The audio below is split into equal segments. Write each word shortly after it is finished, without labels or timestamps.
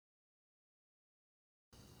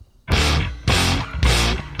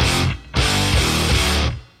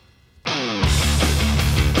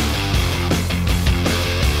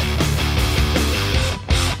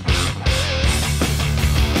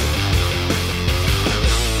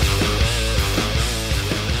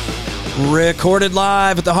Recorded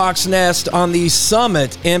live at the Hawk's Nest on the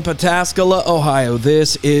Summit in Pataskala, Ohio.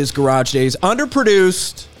 This is Garage Days,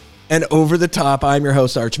 underproduced and over the top. I'm your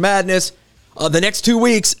host, Arch Madness. The next 2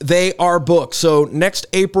 weeks, they are booked. So next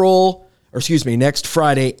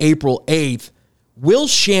Friday, April 8th, Will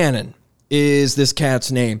Shannon is this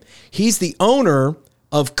cat's name. He's the owner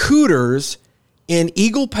of Cooters in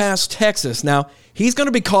Eagle Pass, Texas. Now, he's going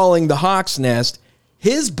to be calling the Hawk's Nest.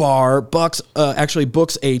 His bar actually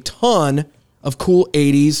books a ton of cool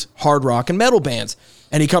 80s hard rock and metal bands.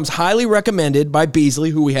 And he comes highly recommended by Beasley,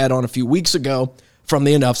 who we had on a few weeks ago from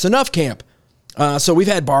the Enough's Enough camp. So we've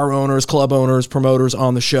had bar owners, club owners, promoters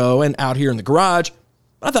on the show and out here in the garage.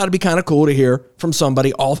 I thought it'd be kind of cool to hear from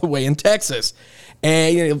somebody all the way in Texas.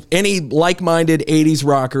 And any like-minded 80s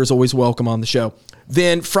rocker is always welcome on the show.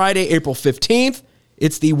 Then Friday, April 15th,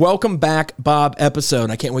 it's the Welcome Back Bob episode.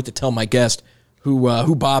 I can't wait to tell my guest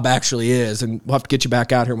who Bob actually is, and we'll have to get you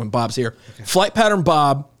back out here when Bob's here. Okay. Flight Pattern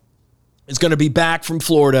Bob is going to be back from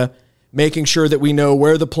Florida, making sure that we know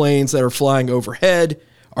where the planes that are flying overhead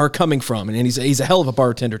are coming from, and he's a hell of a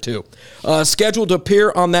bartender, too. Scheduled to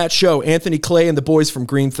appear on that show, Anthony Clay and the boys from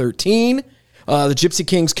Green 13, the Gypsy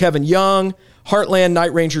Kings, Kevin Young, Heartland,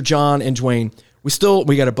 Night Ranger John, and Dwayne.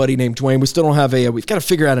 We got a buddy named Dwayne. We still don't have we've got to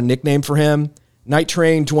figure out a nickname for him. Night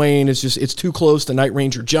Train Dwayne it's too close to Night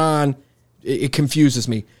Ranger John. It confuses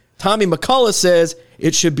me. Tommy McCullough says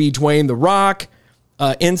it should be Dwayne the Rock.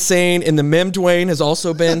 Insane in the Mem Dwayne has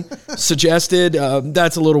also been suggested.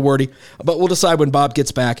 That's a little wordy, but we'll decide when Bob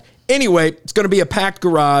gets back. Anyway, it's going to be a packed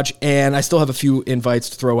garage, and I still have a few invites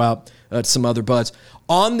to throw out to some other buds.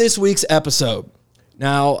 On this week's episode,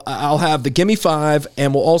 now I'll have the Gimme 5,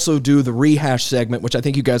 and we'll also do the rehash segment, which I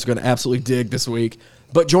think you guys are going to absolutely dig this week.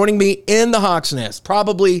 But joining me in the Hawk's Nest,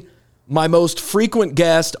 probably my most frequent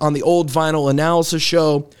guest on the Old Vinyl Analysis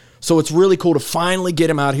show. So it's really cool to finally get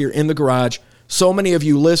him out here in the garage. So many of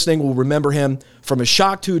you listening will remember him from his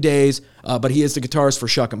Shock 2 days, but he is the guitarist for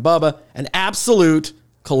Shuck and Bubba, an absolute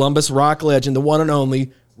Columbus rock legend, the one and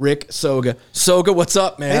only Rick Soga. Soga, what's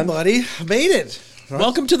up, man? Hey, buddy. I made it.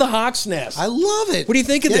 Welcome to the Hawk's Nest. I love it. What do you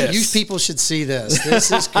think of this? You people should see this. This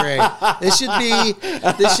is great. This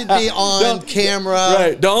should be on camera.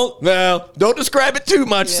 Right. Don't describe it too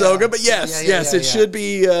much, Soga, but yes, it should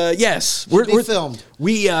be yes. We're filmed.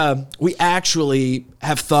 We actually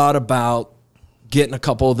have thought about getting a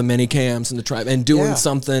couple of the mini cams in the tribe and doing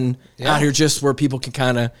something out here just where people can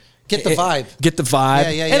kind of get the vibe.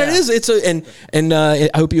 Yeah. And I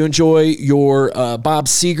hope you enjoy your Bob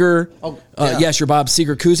Seger. Yes, your Bob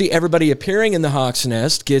Seger koozie. Everybody appearing in the Hawk's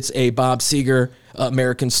Nest gets a Bob Seger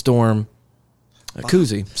American Storm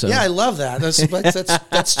koozie. So yeah, I love that.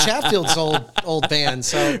 That's Chatfield's old band.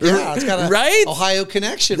 So yeah, it's got a Ohio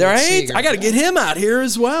connection. Right, I got to get him out here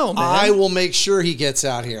as well, man. I will make sure he gets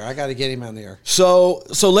out here. I got to get him out there. So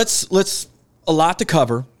let's. A lot to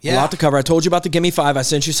cover. Yeah. A lot to cover. I told you about the Gimme 5. I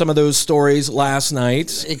sent you some of those stories last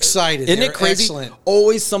night. Excited. Isn't it crazy? Excellent.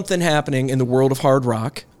 Always something happening in the world of hard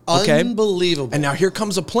rock. Okay? Unbelievable. And now here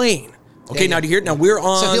comes a plane. Okay, now do you hear it? Now we're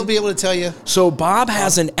on. So he'll be able to tell you. So Bob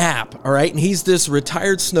has an app, all right? And he's this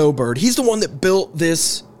retired snowbird. He's the one that built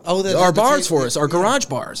this, our bars for us, our garage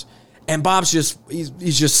bars. And Bob's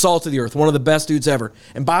he's just salt of the earth, one of the best dudes ever.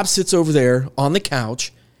 And Bob sits over there on the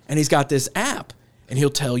couch, and he's got this app. And he'll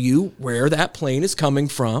tell you where that plane is coming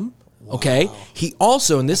from, okay? He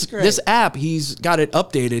also, in this app, he's got it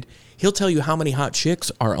updated. He'll tell you how many hot chicks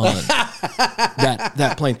are on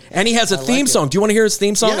that plane. And he has a theme song. Do you want to hear his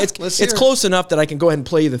theme song? Yeah, it's close enough that I can go ahead and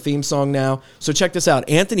play you the theme song now. So check this out.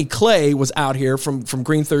 Anthony Clay was out here from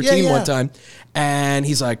Green 13 one time, and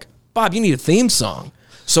he's like, Bob, you need a theme song.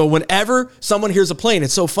 So whenever someone hears a plane,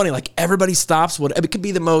 it's so funny. Like everybody stops. It could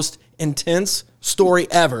be the most intense story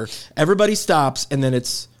ever. Everybody stops, and then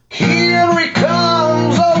it's here he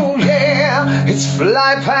comes. Oh yeah, it's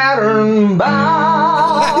Flight Pattern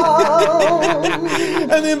Bob.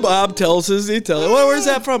 And then Bob tells us, well, where's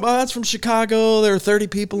that from? Oh, that's from Chicago. There are 30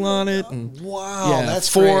 people on it. And wow, that's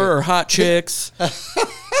 4 great. are hot chicks.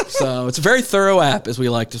 So it's a very thorough app, as we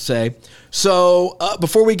like to say. So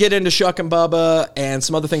before we get into Shuck and Bubba and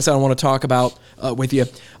some other things that I want to talk about with you,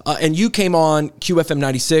 and you came on QFM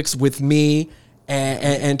 96 with me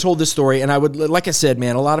and told this story. And I would, like I said,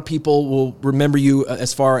 man, a lot of people will remember you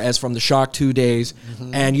as far as from the Shock 2 days.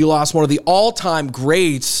 Mm-hmm. And you lost one of the all-time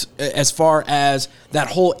greats as far as that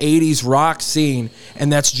whole 80s rock scene,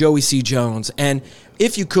 and that's Joey C. Jones. And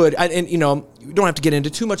if you could, and you know, you don't have to get into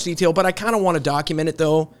too much detail, but I kind of want to document it,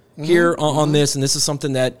 though, here on this. And this is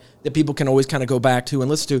something that people can always kind of go back to and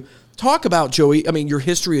listen to. Talk about Joey. I mean, your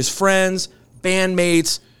history as friends,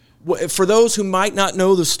 bandmates. For those who might not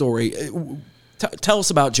know the story, Tell us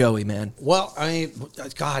about Joey, man. Well, I mean,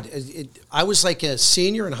 God, I was like a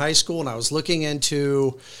senior in high school, and I was looking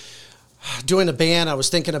into doing a band. I was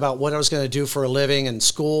thinking about what I was going to do for a living and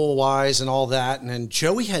school wise and all that. And then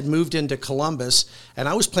Joey had moved into Columbus, and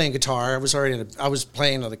I was playing guitar. I was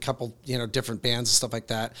playing with a couple, different bands and stuff like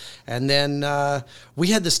that. And then we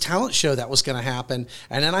had this talent show that was going to happen.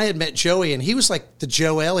 And then I had met Joey, and he was like the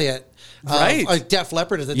Joe Elliott. Like Def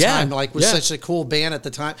Leppard at the time, like was such a cool band at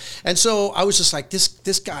the time. And so I was just like,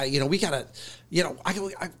 this guy, we gotta,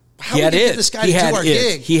 how do we get this guy to do our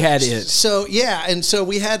gig? He had it. So, yeah. And so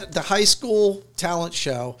we had the high school talent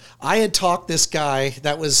show. I had talked this guy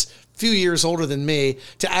that was a few years older than me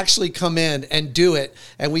to actually come in and do it.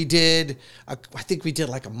 And we did, I think we did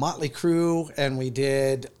like a Motley Crue, and we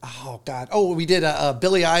did, we did a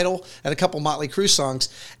Billy Idol and a couple Motley Crue songs,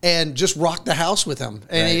 and just rocked the house with him.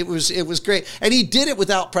 And it was great. And he did it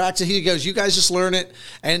without practice. He goes, you guys just learn it.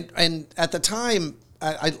 And at the time,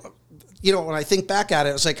 when I think back at it,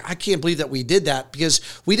 I was like, I can't believe that we did that, because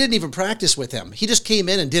we didn't even practice with him. He just came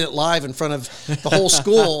in and did it live in front of the whole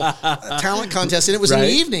school talent contest. And it was in the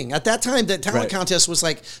evening. At that time, the talent contest was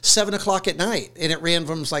like 7 o'clock at night, and it ran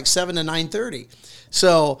from like 7 to 9:30.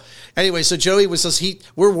 So anyway, so Joey was just,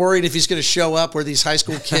 we're worried if he's going to show up. We're these high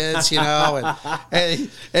school kids, and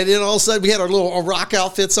then all of a sudden we had our little rock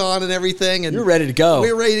outfits on and everything. And you're ready to go.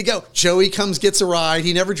 We were ready to go. Joey gets a ride.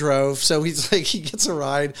 He never drove. So he gets a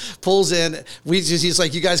ride, pulls in. He's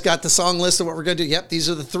like, you guys got the song list of what we're going to do? Yep. These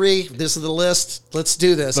are the 3. This is the list. Let's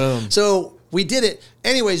do this. Boom. So we did it.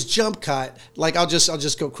 Anyways, jump cut. Like I'll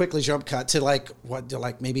just go quickly. Jump cut to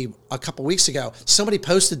maybe a couple weeks ago. Somebody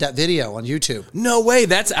posted that video on YouTube. No way,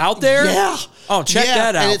 that's out there. Yeah. Oh, check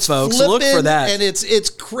that out, folks. Look for that. And it's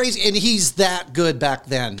crazy. And he's that good back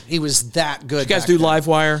then. He was that good. Did you guys do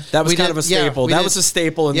Livewire? That was kind of a staple. That was a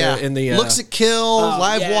staple in the Looks at Kill,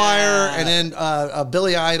 Livewire, and then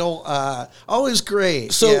Billy Idol. Always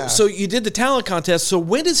great. So you did the talent contest. So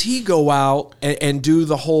when does he go out and do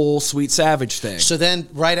the whole Sweet Savage thing? So then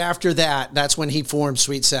right after that's when he formed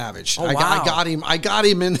Sweet Savage. Oh, I got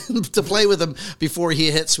him in to play with him before he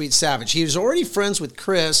hit Sweet Savage. He was already friends with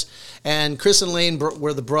Chris, and Chris and Lane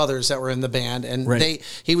were the brothers that were in the band, and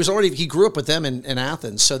he grew up with them in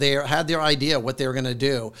Athens, so they had their idea what they were going to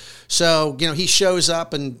do. So he shows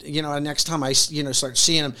up, and next time I start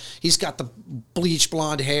seeing him, he's got the bleach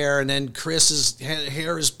blonde hair, and then Chris's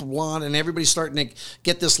hair is blonde, and everybody's starting to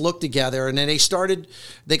get this look together. And then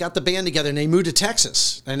they got the band together, and they moved to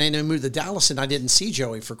Texas, and then they moved to Dallas, and I didn't see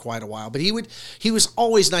Joey for quite a while. But he was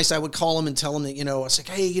always nice. I would call him and tell him that, I was like,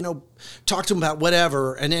 hey, talk to him about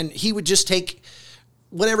whatever. And then he would just take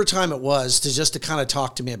whatever time it was to kind of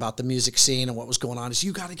talk to me about the music scene and what was going on. Is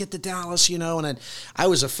you got to get to Dallas, and then I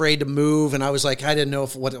was afraid to move, and I was like, I didn't know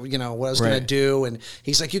what I was going to do. And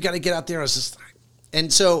he's like, you got to get out there. I was just,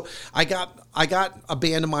 and so I got a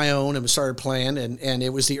band of my own and started playing, and it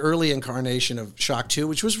was the early incarnation of Shock 2,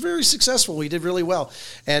 which was very successful. We did really well.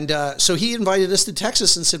 And so he invited us to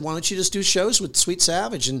Texas and said, why don't you just do shows with Sweet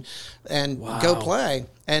Savage and go play?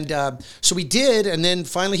 And so we did, and then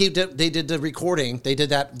finally they did the recording. They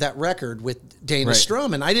did that record with Dana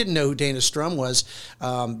Strum, and I didn't know who Dana Strum was,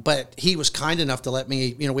 but he was kind enough to let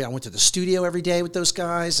me, I went to the studio every day with those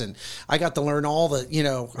guys, and I got to learn all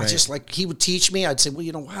the, I just he would teach me. I'd say,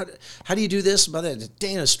 well, how do you do this? But then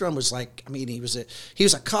Dana Strum was like, he was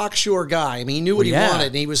a cocksure guy. He knew what he wanted,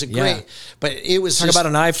 and he was a great, but it was talk about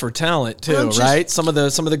an eye for talent too, right? Some of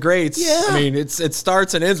the greats. Yeah. It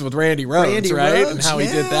starts and ends with Randy Rhoads, right? And how he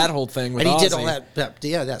did that whole thing with Ozzy. He did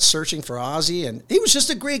all that searching for Ozzy, and he was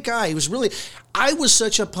just a great guy. He was really, I was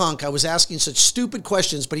such a punk. I was asking such stupid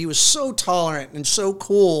questions, but he was so tolerant and so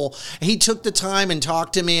cool. He took the time and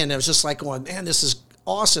talked to me, and it was just like going, man, this is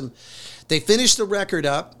awesome. They finished the record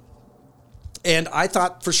up, and I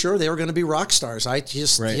thought for sure they were going to be rock stars. I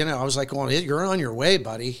just, I was like, going, you're on your way,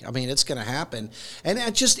 buddy. It's going to happen. And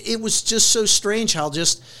it was just so strange how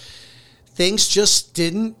things just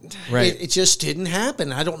didn't, it just didn't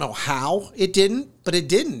happen. I don't know how it didn't, but it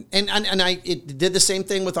didn't. And it did the same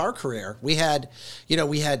thing with our career. We had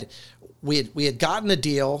gotten a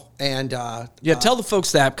deal, and tell the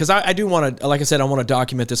folks that, because I do want to, like I said, I want to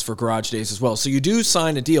document this for Garage Days as well. So you do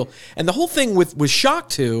sign a deal, and the whole thing with Shock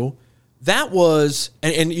 2, that was,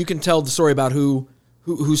 and you can tell the story about who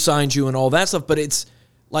signed you and all that stuff, but it's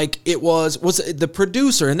like it was the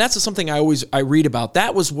producer, and that's something I read about.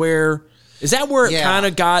 That was where. Is that where it kind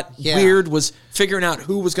of got weird, was figuring out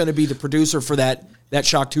who was going to be the producer for that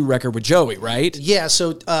Shock 2 record with Joey, right? Yeah,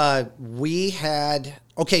 so we had...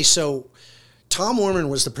 Okay, so Tom Werman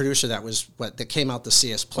was the producer that came out to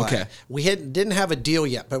see us play. Okay. We didn't have a deal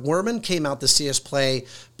yet, but Werman came out to see us play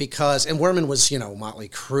because, and Werman was, Motley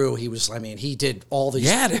Crue. He did all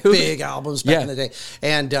these big albums back in the day.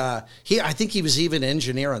 And I think he was even an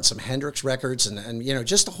engineer on some Hendrix records and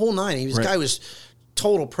just the whole nine. The guy was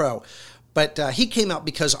total pro. But he came out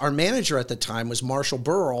because our manager at the time was Marshall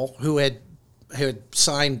Burrell, who had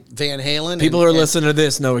signed Van Halen. People who listening to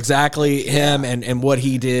this know exactly him and what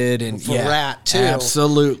he did. And for Rat, too.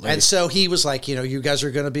 Absolutely. And so he was like, you guys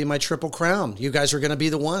are going to be my Triple Crown. You guys are going to be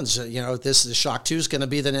the ones. The Shock 2 is going to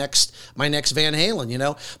be my next Van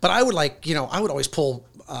Halen, But I would I would always pull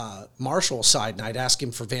Marshall aside and I'd ask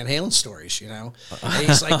him for Van Halen stories, And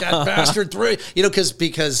he's like, that bastard threw,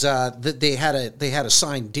 because they had a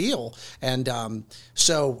signed deal. And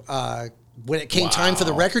when it came time for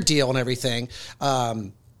the record deal and everything,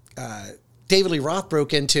 David Lee Roth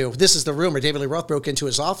this is the rumor, David Lee Roth broke into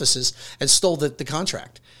his offices and stole the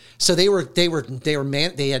contract. So they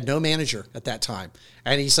had no manager at that time.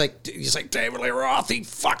 And he's like, David Lee Roth, he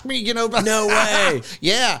fucked me, No way.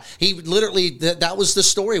 Yeah. He literally, that was the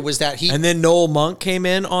story, was that he. And then Noel Monk came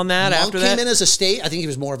in on that after that? Monk came in as I think he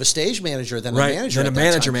was more of a stage manager than a manager. Than a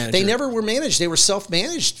manager. They never were managed. They were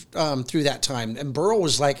self-managed through that time. And Burl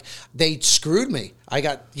was like, they screwed me. I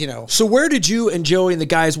got, So where did you and Joey and the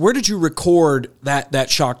guys, where did you record that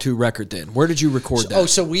Shock 2 record then? Where did you record that?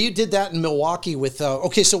 So we did that in Milwaukee with,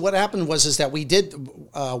 so what happened was that we did,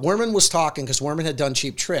 Werman was talking, because Werman had done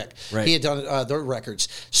Cheap Trick. Right. He had done their records.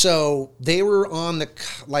 So they were on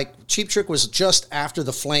Cheap Trick was just after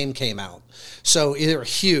The Flame came out. So they were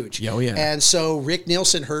huge. Oh, yeah. And so Rick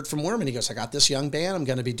Nielsen heard from Werman. He goes, I got this young band I'm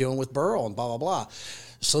going to be doing with Burl and blah, blah, blah.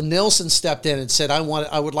 So Nielsen stepped in and said, I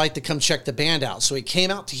would like to come check the band out. So he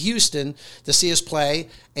came out to Houston to see us play,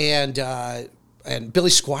 and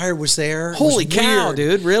Billy Squier was there. Holy cow,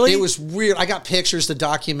 dude, really? It was weird. I got pictures to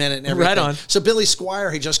document it and everything. Right on. So Billy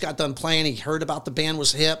Squier, he just got done playing. He heard about the band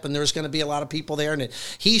was hip, and there was going to be a lot of people there. And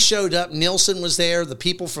he showed up. Nielsen was there. The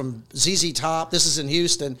people from ZZ Top, this is in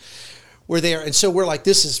Houston, were there. And so we're like,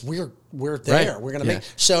 we're there. Right. We're going to make.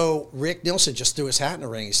 So Rick Nielsen just threw his hat in the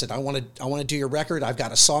ring. He said, I want to do your record. I've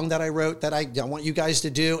got a song that I wrote that I want you guys to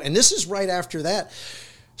do. And this is right after that.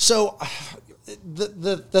 So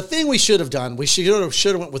the thing we should have done, we should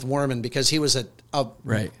have went with Werman, because he was a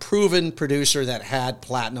proven producer that had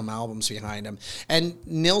platinum albums behind him. And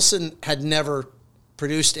Nielsen had never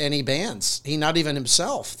produced any bands. He, not even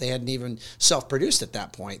himself. They hadn't even self-produced at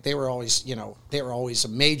that point. They were always, a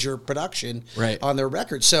major production on their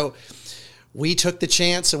records. So we took the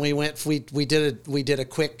chance and we went. We did a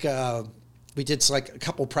quick. We did like a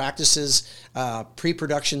couple practices,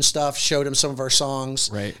 pre-production stuff. Showed him some of our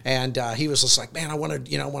songs, and he was just like, "Man, I want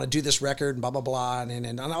to do this record and blah blah blah,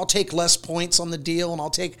 and I'll take less points on the deal, and I'll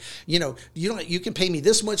take, you can pay me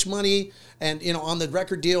this much money, and on the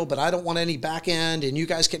record deal, but I don't want any back end, and you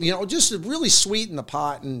guys can, just really sweeten the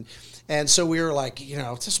pot." And so we were like,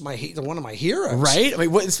 this is one of my heroes, right? I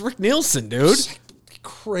mean, it's Rick Nielsen, dude.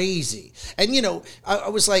 Crazy. And I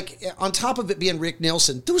was like, on top of it being Rick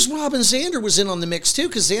Nielsen, there was Robin Zander was in on the mix too,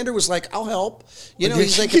 because Zander was like, I'll help.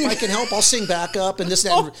 He's like, if I can help, I'll sing backup and this,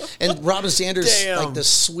 that. And Robin Zander's like the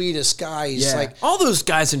sweetest guy. He's like, all those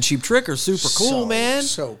guys in Cheap Trick are super cool, man.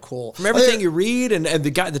 So cool. From everything you read and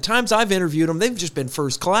the times I've interviewed them, they've just been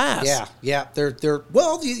first class. Yeah. They're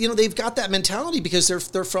well, they've got that mentality because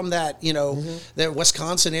they're from that, that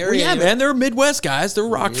Wisconsin area. Well, man, they're Midwest guys. They're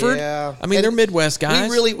Rockford. Yeah. I mean, they're Midwest guys.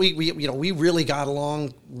 We really got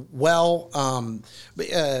along well.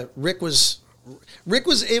 Rick was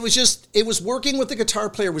it was working with the guitar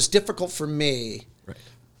player was difficult for me. Right.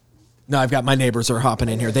 No, I've got my neighbors are hopping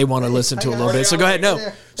in here. They want to listen to a little bit. So go ahead.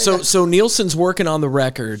 No. So Nielsen's working on the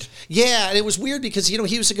record. Yeah, and it was weird because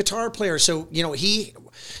he was a guitar player. So, he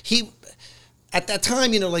at that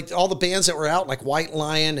time, like all the bands that were out, like White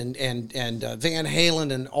Lion and Van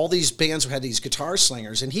Halen and all these bands who had these guitar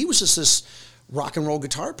slingers, and he was just this rock and roll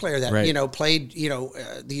guitar player that played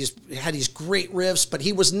had these great riffs, but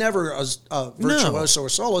he was never a virtuoso or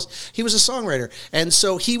soloist. He was a songwriter, and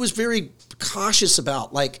so he was very cautious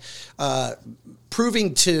about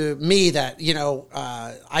proving to me that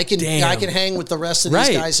I can hang with the rest of these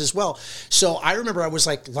guys as well. So I remember I was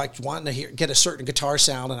like wanting to get a certain guitar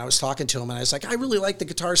sound, and I was talking to him, and I was like, I really like the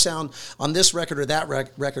guitar sound on this record or that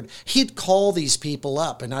record. He'd call these people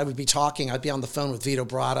up, and I would be talking. I'd be on the phone with Vito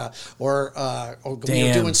Bratta or we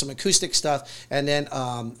were doing some acoustic stuff, and then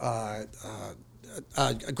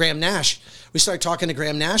Graham Nash. We started talking to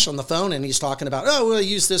Graham Nash on the phone, and he's talking about, we'll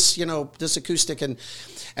use this, this acoustic, and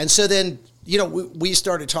so then we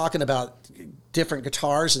started talking about different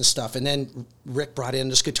guitars and stuff. And then Rick brought in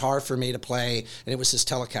this guitar for me to play, and it was his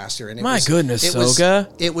Telecaster. And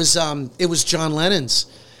it was John Lennon's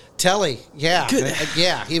Telly. Yeah.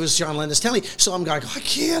 Yeah. He was John Lennon's Telly. So I'm going, I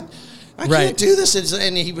can't do this.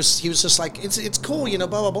 And he was just like, it's cool, blah,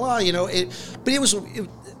 blah, blah,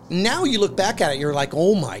 now you look back at it, you're like,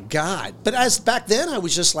 oh my God. But as back then I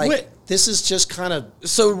was just like, this is just kind of.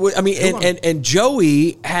 So, I mean, and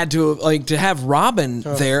Joey had to have Robin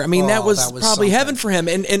there. I mean, that was probably something. Heaven for him.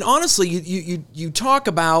 And honestly, you talk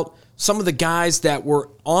about some of the guys that were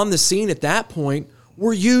on the scene at that point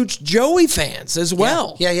were huge Joey fans as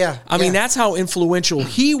well. Yeah. I mean, that's how influential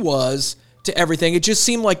he was to everything. It just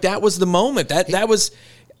seemed like that was the moment. That was.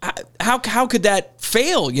 How could that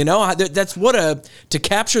fail? That's to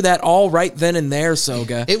capture that all right then and there,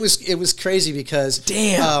 Soga. It was crazy because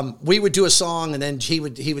we would do a song and then he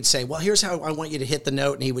would say, well, here's how I want you to hit the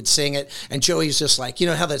note, and he would sing it, and Joey's just like,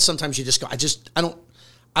 how that sometimes you just go,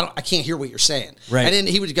 I can't hear what you're saying. Right. And then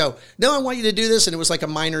he would go, no, I want you to do this. And it was like a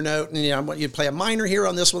minor note. And I want you to play a minor here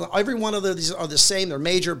on this one. Every one of these are the same. They're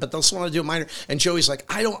major, but they'll want to do a minor. And Joey's like,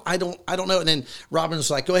 I don't know. And then Robin was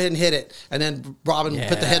like, go ahead and hit it. And then Robin would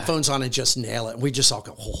put the headphones on and just nail it. And we just all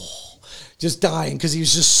go, just dying because he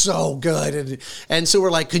was just so good. And so we're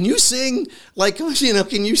like, can you sing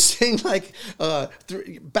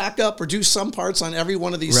back up or do some parts on every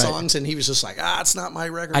one of these songs? And he was just like, it's not my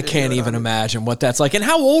record. I can't even imagine what that's like. And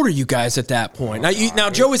how old are you guys at that point? Now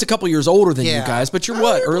Joey's a couple years older than you guys, but you're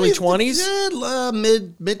what, early 20s? Yeah,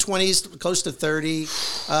 mid 20s, close to 30.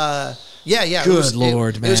 Yeah. Good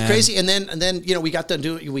Lord, man. It was crazy. And then we got done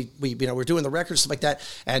doing we're doing the records, stuff like that.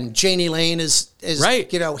 And Janie Lane is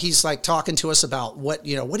right. He's like talking to us about what are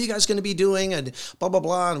you guys going to be doing and blah blah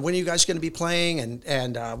blah, and when are you guys going to be playing,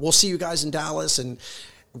 and we'll see you guys in Dallas, and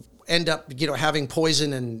end up having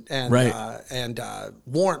Poison and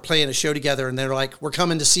Warrant playing a show together, and they're like, we're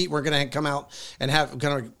coming to see, we're going to come out and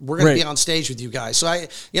we're going to be on stage with you guys. So I've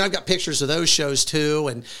got pictures of those shows too,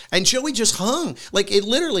 and Joey just hung like it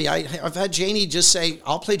literally. I've had Janie just say,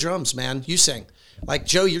 I'll play drums, man, you sing. Like,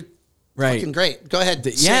 Joe, you're fucking great, go ahead,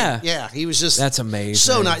 sing. He was just, that's amazing,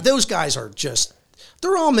 so nice. Those guys are just,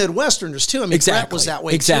 they're all Midwesterners too. I mean, exactly. Brett was that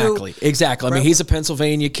way too. Exactly. I mean, he's a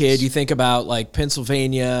Pennsylvania kid. Yeah. You think about like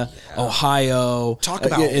Pennsylvania, Ohio. Talk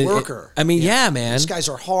about worker. I mean, man. These guys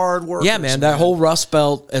are hard workers. Yeah, man. That whole Rust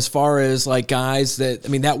Belt, as far as like guys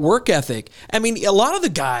that work ethic. I mean, a lot of the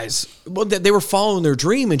guys, they were following their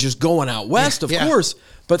dream and just going out west, of course.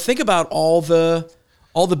 But think about all the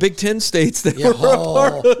Big Ten states that were a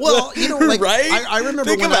part of. Well, right? I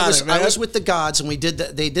remember when I was with the Gods, and they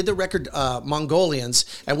did the record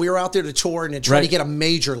Mongolians, and we were out there to tour and try to get a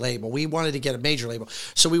major label. We wanted to get a major label.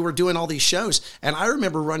 So we were doing all these shows, and I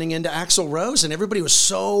remember running into Axl Rose, and everybody was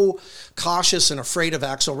so cautious and afraid of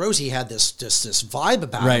Axl Rose. He had this vibe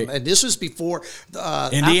about him, and this was before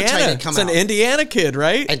Indiana had come out. It's an Indiana kid,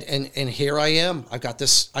 right? And here I am. I've got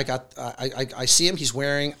this. I see him. He's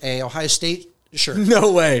wearing a Ohio State shirt.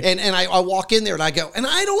 No way. And I walk in there and I go, and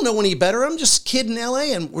I don't know any better. I'm just a kid in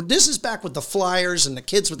LA, and this is back with the Flyers and the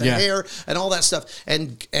kids with the hair and all that stuff.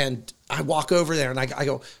 And I walk over there and I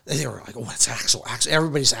go, they were like, oh, that's Axl.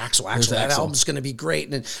 Everybody's Axl. That album's going to be great.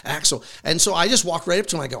 And then Axl. And so I just walked right up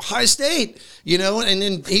to him. I go, High State, and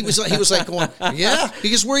then he was like going, yeah.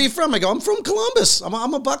 He goes, where are you from? I go, I'm from Columbus.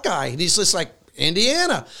 I'm a Buckeye. And he's just like,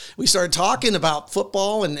 Indiana. We started talking about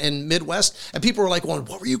football and Midwest, and people were like, "What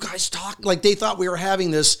were you guys talking?" Like they thought we were having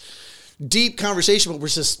this deep conversation, but we're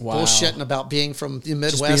just bullshitting about being from the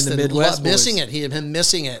Midwest and missing it. Him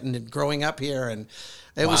missing it and growing up here, and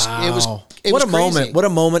it was what a moment! What a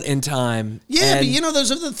moment in time! Yeah, but those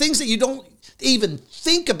are the things that you don't even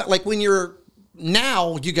think about. Like when you're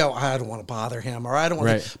now, you go, I don't want to bother him, or I don't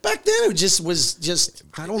want to. Back then, it was just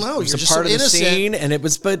I don't know. You're just part so of the scene, and it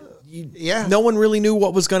was, but. No one really knew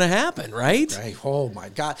what was going to happen, right? Right. Oh my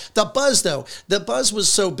God. The buzz was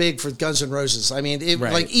so big for Guns N' Roses. I mean,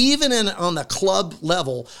 like even on the club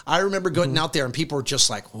level, I remember going out there and people were just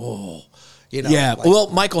like, whoa.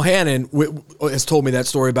 Well, Michael Hannon has told me that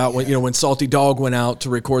story about when Salty Dog went out to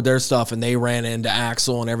record their stuff and they ran into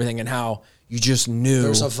Axl and everything, and how you just knew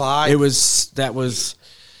there's a vibe. That was.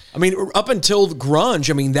 I mean, up until grunge,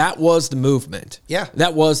 I mean, that was the movement. Yeah.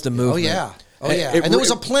 That was the movement. Oh yeah. Oh yeah, and there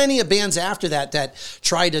was plenty of bands after that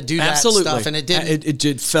tried to do that stuff, and it didn't.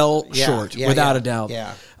 It fell short, without a doubt.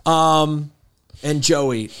 Yeah. And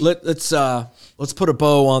Joey, let's put a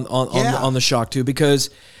bow on the shock too,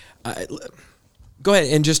 because go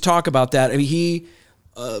ahead and just talk about that. I mean,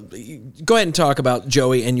 go ahead and talk about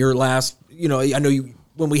Joey and your last. I know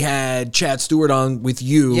when we had Chad Stewart on with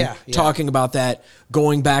you, Yeah. talking about that,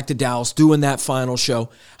 going back to Dallas, doing that final show.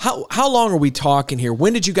 How long are we talking here?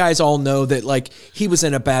 When did you guys all know that like he was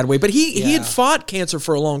in a bad way? But he had fought cancer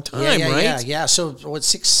for a long time, right? Yeah. So what,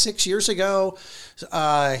 six years ago,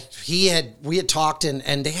 we had talked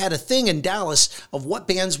and they had a thing in Dallas of what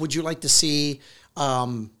bands would you like to see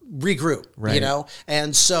regroup, Right. you know?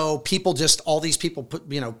 And so all these people put,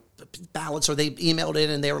 ballots, or they emailed in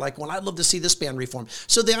and they were like, well, I'd love to see this band reform.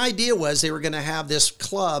 So the idea was they were going to have this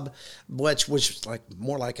club, which was like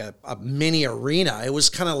more like a mini arena. It was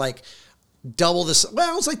kind of like double this.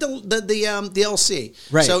 Well, it was like the LC.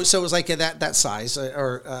 Right. So it was like that size.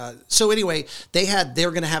 So anyway, they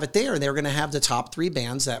were going to have it there, and they were going to have the top 3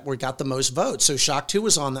 bands that got the most votes. So Shock 2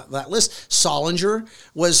 was on that list. Solinger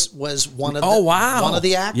was one of one of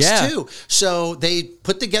the acts too. So they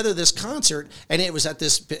put together this concert, and it was at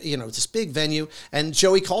this this big venue. And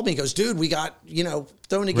Joey called me and goes, dude, we got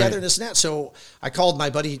thrown together this and that. So I called my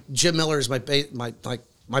buddy Jim Miller, is my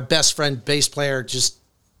best friend, bass player, just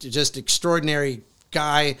extraordinary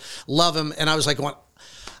guy, love him. And I was like,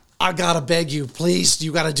 I gotta beg you, please,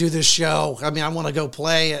 you gotta do this show. I mean, I want to go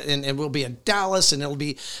play, and we'll be in Dallas, and it'll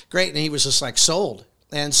be great. And he was just like sold.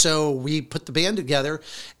 And so we put the band together,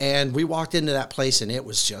 and we walked into that place, and it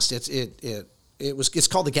was just it's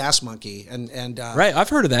called the Gas Monkey, and Right, I've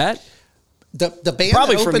heard of that. The band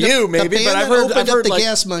Probably that from opened you, up, maybe, the but band I've that heard opened up the like,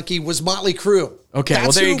 Gas Monkey was Motley Crue. Okay, That's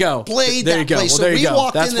well there you who go. Played there that you go. place. Well, So there you we go.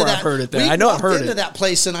 walked That's into where that. I heard it. There, We I know I've walked heard into it. that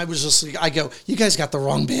place, and I was just like, I go, you guys got the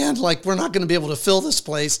wrong band. Like, we're not going to be able to fill this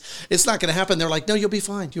place. It's not going to happen. They're like, no, you'll be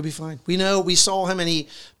fine. You'll be fine. We saw how many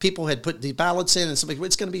people had put the ballots in, and somebody,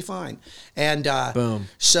 it's going to be fine. And Boom.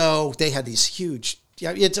 So they had these huge.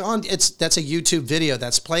 Yeah, that's a YouTube video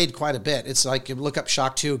that's played quite a bit. It's like, you look up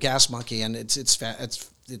Shock 2 Gas Monkey, and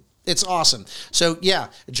it's awesome. So yeah,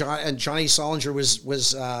 Johnny Solinger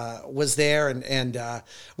was there, and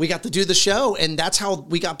we got to do the show, and that's how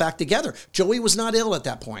we got back together. Joey was not ill at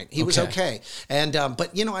that point; he was okay. And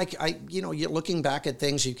but you're looking back at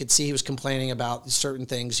things, you could see he was complaining about certain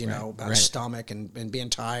things, about his stomach and being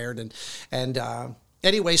tired, and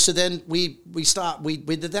anyway, so then we stopped. We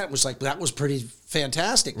did that. It was like, that was pretty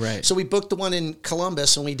fantastic. Right. So we booked the one in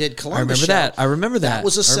Columbus, and we did Columbus. I remember that. That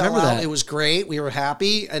was a I remember sellout. that. It was great. We were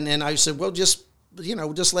happy. And then I said, well, just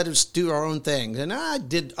let us do our own thing. And I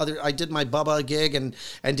did my Bubba gig and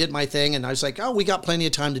did my thing. And I was like, oh, we got plenty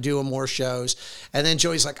of time to do more shows. And then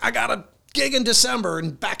Joey's like, I got a gig in December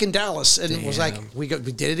and back in Dallas. And it was like, we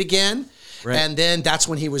did it again. Right. And then that's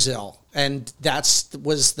when he was ill. And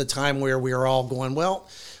was the time where we were all going, well,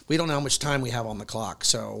 we don't know how much time we have on the clock,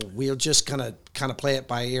 so we'll just kind of play it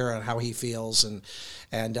by ear on how he feels. And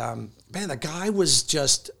man, the guy was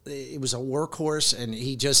he was a workhorse, and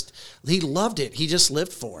he loved it. He just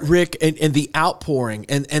lived for it. Rick, and the outpouring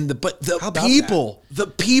and the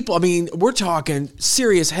people. I mean, we're talking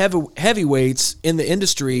serious heavyweights in the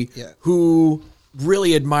industry who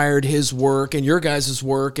really admired his work and your guys'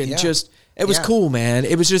 work, and it was cool, man.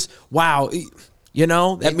 It was just wow.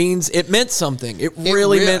 That means it meant something. It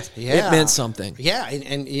meant something. Yeah,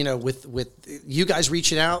 and with you guys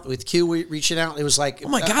reaching out, with Q reaching out, it was like, oh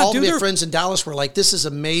my God, all my friends in Dallas were like, this is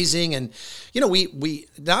amazing. And we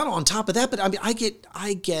not on top of that, but I mean, I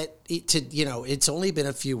get to it's only been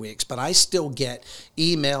a few weeks, but I still get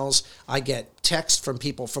emails, I get texts from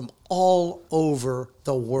people from all over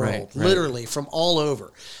the world, literally from all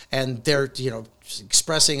over, and they're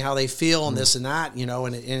expressing how they feel and this and that,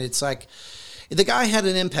 and it's like, the guy had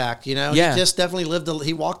an impact, He just definitely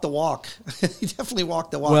he walked the walk. He definitely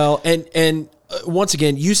walked the walk. Well, and once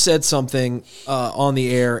again, you said something on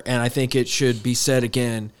the air, and I think it should be said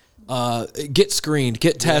again. Get screened,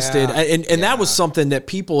 get tested. And that was something that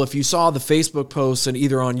people, if you saw the Facebook posts and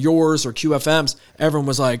either on yours or QFM's, everyone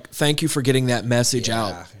was like, thank you for getting that message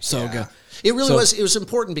out. So good. It really was. It was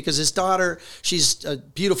important because his daughter, she's a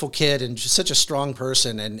beautiful kid and just such a strong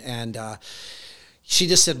person. And she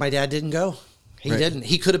just said, my dad didn't go. He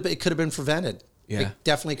didn't. It could have been prevented. Yeah. It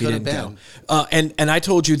definitely could have been. And I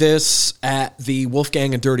told you this at the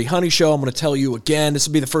Wolfgang and Dirty Honey show. I'm going to tell you again. This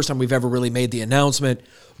will be the first time we've ever really made the announcement,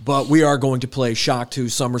 but we are going to play Shock 2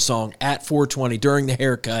 Summer Song at 420 during the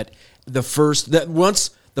haircut. Once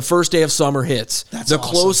the first day of summer hits, that's awesome.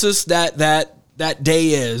 Closest that day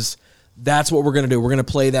is. That's what we're going to do. We're going to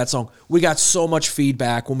play that song. We got so much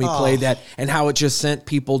feedback when we played that and how it just sent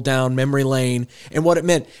people down memory lane and what it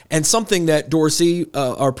meant. And something that Dorsey,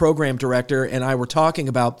 our program director, and I were talking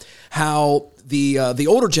about, how the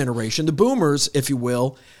older generation, the boomers, if you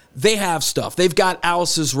will, they have stuff. They've got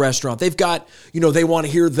Alice's Restaurant. They've got, they want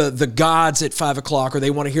to hear the gods at 5 o'clock, or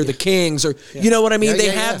they want to hear the Kings, or you know what I mean? They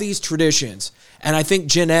have these traditions. And I think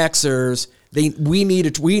Gen Xers, we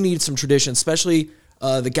need some traditions, especially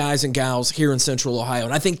the guys and gals here in Central Ohio.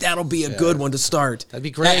 And I think that'll be a good one to start. That'd be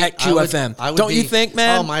great. At QFM. Don't you think,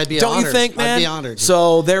 man? Oh, I'd be Don't honored. you think, man? I'd be honored.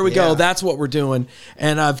 So there we go. That's what we're doing.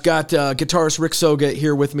 And I've got guitarist Rick Soga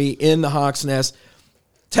here with me in the Hawk's Nest.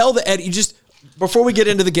 Tell the Eddie, before we get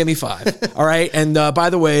into the Gimme 5, all right? And by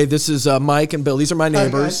the way, this is Mike and Bill. These are my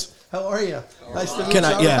neighbors. How are you? Nice to meet you.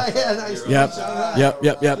 Yeah, nice to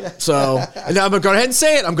meet you. Yep. So, and I'm going to go ahead and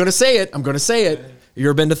say it. I'm going to say it. You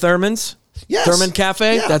ever been to Thurman's? Yes. Thurman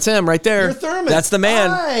Cafe? Yeah. That's him right there. You're Thurman. That's the man.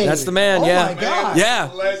 Hi. That's the man. Oh, yeah. my God. Yeah.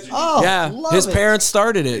 Oh, yeah. love His it. parents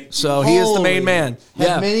started it, so he is the main man.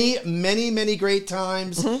 Had many great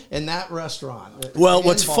times in that restaurant. Well,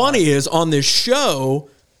 what's funny is on this show,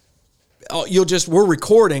 we're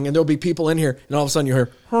recording, and there'll be people in here, and all of a sudden you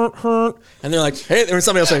hear, and they're like, hey, there's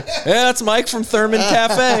somebody else say, hey, that's Mike from Thurman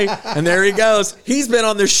Cafe. And there he goes. He's been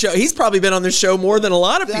on this show. He's probably been on this show more than a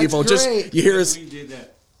lot of people. Great. Just you hear his. We did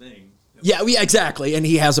that thing. Yeah, exactly. And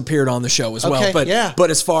he has appeared on the show as well. Okay,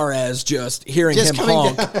 But as far as just hearing him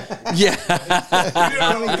honk. Yeah.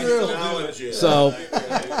 So,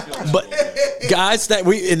 but guys, and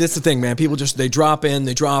it's the thing, man. People they drop in,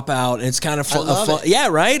 they drop out, and it's kind of fun. Yeah,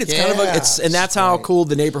 right? It's kind of and that's how cool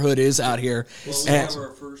the neighborhood is out here. Well, we have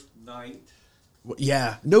our first night.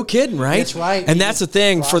 Yeah, no kidding, right? That's right. And that's the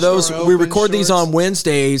thing. For those, we record these on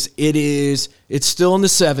Wednesdays. It's still in the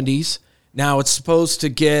 70s. Now we're supposed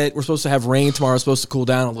to have rain tomorrow. It's supposed to cool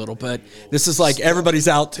down a little, but this is like everybody's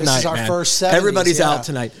out tonight. This is our man. first 70s, Everybody's out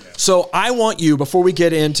tonight. So I want you, before we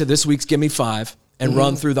get into this week's Gimme 5 and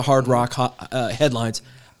run through the hard rock headlines,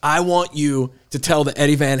 I want you to tell the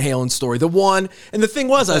Eddie Van Halen story. The one, and the thing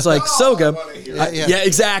was, I was like, Soga. Yeah,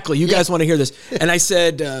 exactly. You guys want to hear this. And I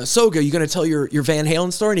said, Soga, you going to tell your Van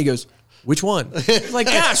Halen story? And he goes, which one? I'm like,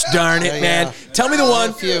 gosh darn it, man. Tell me the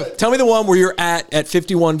one. Tell me the one where you're at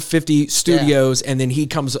 5150 Studios, and then he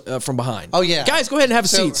comes from behind. Oh, yeah. Guys, go ahead and have a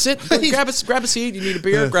seat. Sit, grab a seat. You need a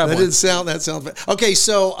beer, grab one. That sounds bad. Okay,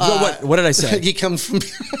 so what did I say? He comes from.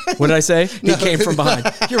 What did I say? He came from behind.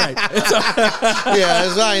 You're right. Yeah,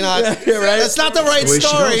 it's probably not. You're right. That's not the right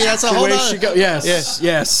story. That's a whole other.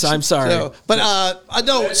 Yes. I'm sorry. So, but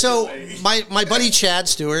no. So my buddy Chad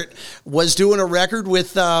Stewart was doing a record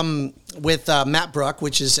with Matt Bruck,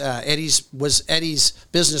 which is Eddie's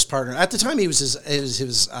business partner. At the time, he was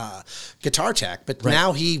his guitar tech, but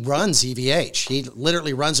now he runs EVH. He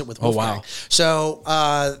literally runs it with Wolfgang. Wow.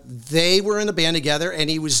 So they were in a band together, and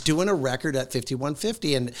he was doing a record at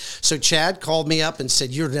 5150. And so Chad called me up and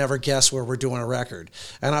said, "You'll never guess where we're doing a record."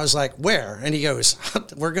 And I was like, "Where?" And he goes,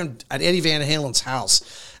 "We're going at Eddie Van Halen's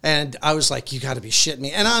house." And I was like, "You got to be shitting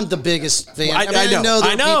me!" And I'm the biggest fan. I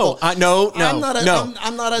know. No. I'm not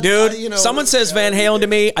a dude. Someone says Van Halen to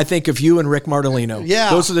me, I think of you and Rick Martellino. Yeah,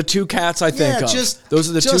 those are the two cats I think of. Those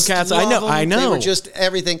are the two cats I know. I know. They were just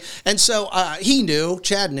everything. And so he knew.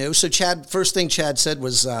 Chad knew. So first thing Chad said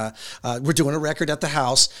was, "We're doing a record at the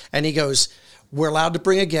house," and he goes, "We're allowed to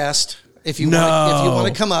bring a guest." If you want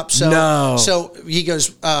to come up, so he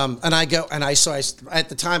goes, and I go, and I at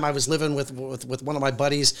the time I was living with one of my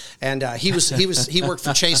buddies, and he worked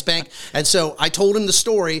for Chase Bank, and so I told him the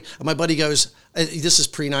story, and my buddy goes, this is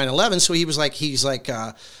pre 9/11, so he's like,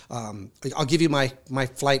 I'll give you my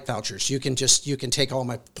flight vouchers. You can take all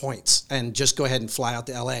my points and just go ahead and fly out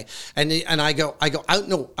to LA, and I go, you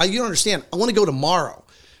don't understand. I want to go tomorrow.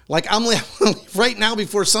 Like I'm right now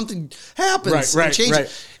before something happens. Right.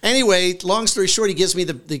 Anyway, long story short, he gives me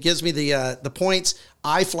the points.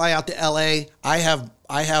 I fly out to LA. I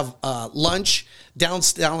have lunch down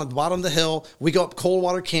at the bottom of the hill. We go up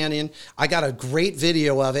Coldwater Canyon. I got a great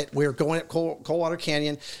video of it. We're going up Coldwater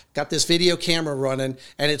Canyon. Got this video camera running,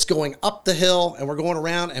 and it's going up the hill, and we're going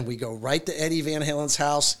around, and we go right to Eddie Van Halen's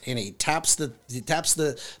house, and he taps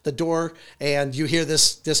the door, and you hear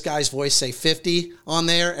this guy's voice say 50 on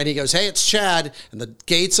there, and he goes, "Hey, it's Chad," and the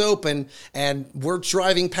gates open, and we're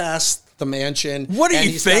driving past the mansion. What are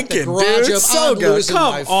you thinking, dude? I'm losing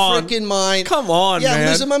my freaking mind. Come on, man. I'm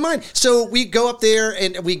losing my mind. So we go up there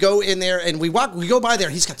and we go in there and we go by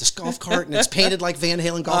there. He's got this golf cart and it's painted like Van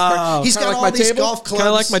Halen golf cart. He's got all these golf clubs. Kind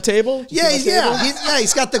of like my table?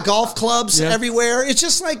 He's got the golf clubs everywhere. It's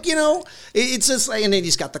just like, it's just like, and then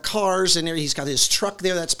he's got the cars and he's got his truck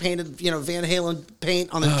there that's painted, Van Halen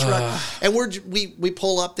paint on the truck. And we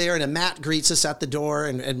pull up there and Matt greets us at the door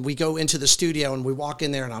and we go into the studio and we walk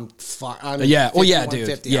in there and I'm fucked I'm Yeah. Well, yeah, 50, dude.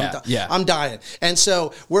 150. Yeah. I'm dying. And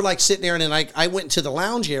so we're like sitting there, and then I went to the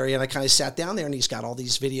lounge area, and I kind of sat down there, and he's got all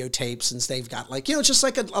these videotapes, and they've got like, just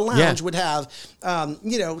like a lounge would have,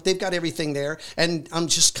 they've got everything there. And I'm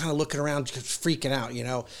just kind of looking around, freaking out,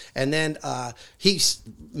 And then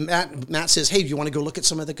Matt says, hey, do you want to go look at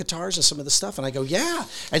some of the guitars and some of the stuff? And I go, yeah.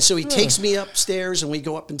 And so he takes me upstairs, and we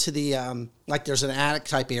go up into the, there's an attic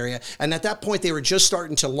type area. And at that point, they were just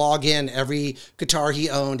starting to log in every guitar he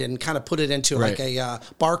owned and kind of put it into like a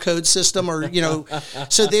barcode system, or,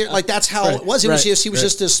 so they're like, that's how it was. He was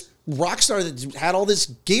just this rock star that had all this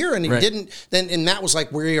gear, and he didn't, and Matt was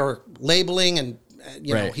like, we are labeling, and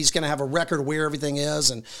he's going to have a record where everything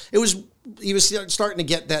is. And he was starting to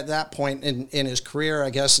get that point in his career, I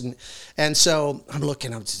guess. And so I'm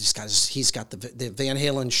looking up to this guy. He's got the Van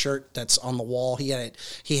Halen shirt that's on the wall. He had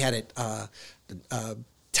it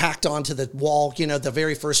tacked onto the wall, the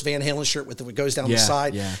very first Van Halen shirt with it goes down the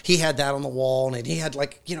side. Yeah. He had that on the wall, and he had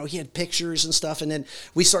he had pictures and stuff. And then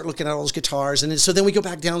we start looking at all those guitars. And so then we go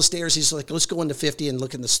back downstairs. He's like, let's go into 50 and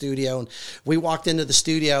look in the studio. And we walked into the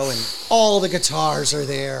studio, and all the guitars are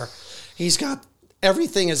there. He's got,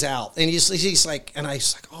 everything is out. And he's like, and I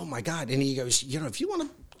was like, oh my God. And he goes, if you want to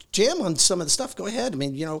jam on some of the stuff, go ahead. I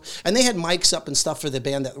mean, and they had mics up and stuff for the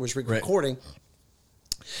band that was recording.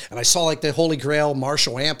 And I saw like the Holy Grail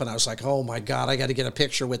Marshall amp, and I was like, oh my God, I got to get a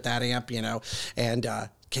picture with that amp, and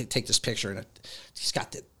take this picture. And he's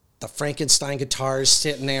got the Frankenstein guitars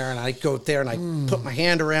sitting there, and I go up there and I put my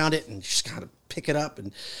hand around it and just kind of pick it up,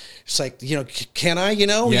 and it's like, can I,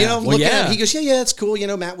 look at it. He goes, yeah, it's cool.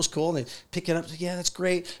 Matt was cool. And they pick it up. Yeah, that's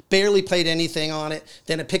great. Barely played anything on it.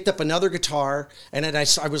 Then I picked up another guitar, and then I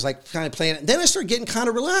was like kind of playing it. Then I started getting kind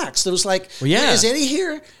of relaxed. It was like, is Eddie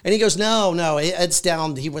here? And he goes, no, Ed's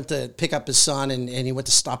down. He went to pick up his son, and he went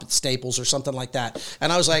to stop at Staples or something like that.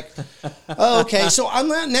 And I was like, oh, okay. So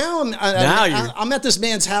I'm at this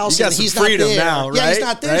man's house, and he's not there. Now, right? Yeah, he's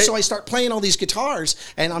not there. Right? So I start playing all these guitars,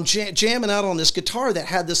 and I'm jamming out on this guitar that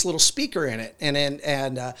had this little speaker in it,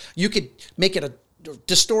 and you could make it a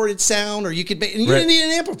distorted sound, or you could make, and you didn't need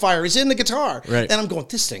an amplifier. It's in the guitar. Right. And I'm going,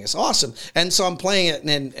 this thing is awesome. And so I'm playing it,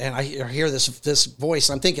 and I hear this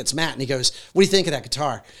voice. I'm thinking it's Matt, and he goes, what do you think of that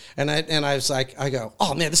guitar? And I was like, I go,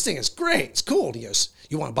 oh man, this thing is great. It's cool. And he goes,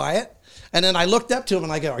 you want to buy it? And then I looked up to him,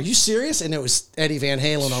 and I go, are you serious? And it was Eddie Van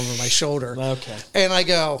Halen over my shoulder. Okay. And I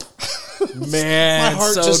go, man, my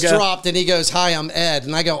heart just dropped. And he goes, hi, I'm Ed.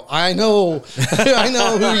 And I go, I know I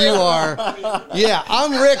know who you are. Yeah,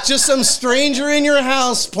 I'm Rick, just some stranger in your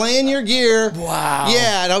house playing your gear. Wow.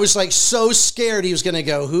 Yeah, and I was like so scared he was going to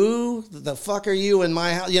go, who the fuck are you in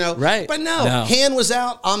my house? Right. But no, hand was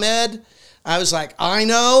out. I'm Ed. I was like, I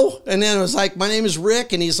know. And then it was like, my name is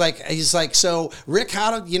Rick. And he's like, so Rick,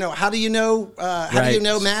 how do you know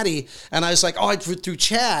Matty? And I was like, oh, through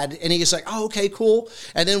Chad. And he was like, oh, okay, cool.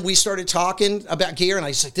 And then we started talking about gear, and I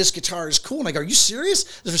was like, this guitar is cool. And I go, are you serious?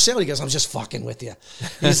 It's for sale? He goes, I'm just fucking with you.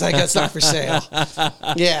 He's like, that's not for sale.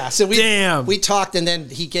 Yeah. So we talked, and then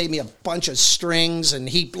he gave me a bunch of strings, and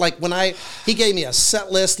he gave me a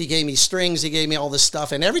set list, he gave me strings, he gave me all this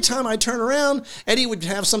stuff. And every time I turn around, Eddie would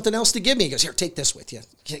have something else to give me. He goes, here, take this with you.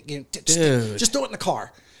 Just throw it in the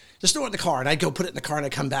car. Just throw it in the car. And I'd go put it in the car, and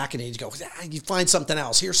I'd come back, and he'd go, you find something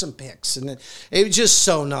else. Here's some picks. And it was just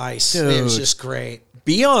so nice. Dude, it was just great.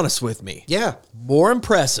 Be honest with me. Yeah. More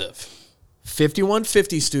impressive,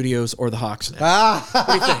 5150 Studios or the Hawksnest? What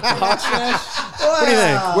do you think? The Hawksnest? What do you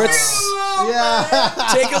think?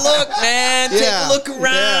 Take a look, man. Take a look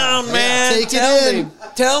around, man. Take it in.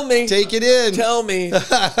 Tell me. Take it in. Tell me.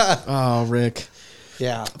 Oh, Rick.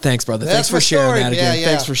 Yeah. Thanks, brother. Thanks for sharing that again. Yeah.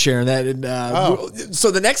 Thanks for sharing that. And, so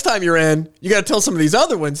the next time you're in, you got to tell some of these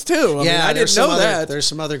other ones too. I mean, I didn't know that. There's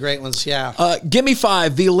some other great ones. Yeah. Give me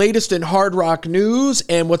 5, the latest in hard rock news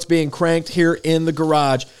and what's being cranked here in the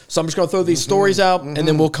garage. So I'm just going to throw these stories out, and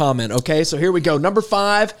then we'll comment. Okay. So here we go. Number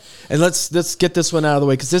 5, and let's get this one out of the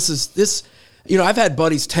way, because this. I've had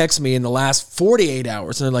buddies text me in the last 48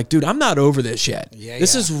 hours, and they're like, dude, I'm not over this yet.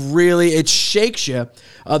 This is really, it shakes you.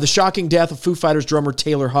 The shocking death of Foo Fighters drummer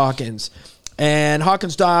Taylor Hawkins. And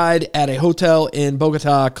Hawkins died at a hotel in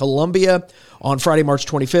Bogota, Colombia on Friday, March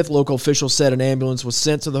 25th. Local officials said an ambulance was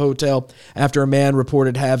sent to the hotel after a man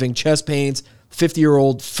reported having chest pains.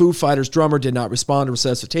 50-year-old Foo Fighters drummer did not respond to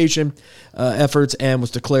resuscitation efforts and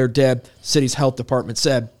was declared dead, city's health department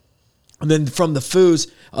said. And then from the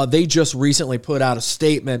Foos, they just recently put out a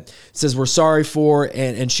statement. It says, we're sorry for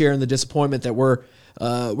and sharing the disappointment that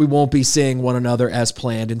we won't be seeing one another as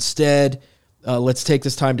planned. Instead, let's take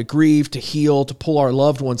this time to grieve, to heal, to pull our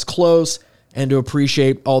loved ones close, and to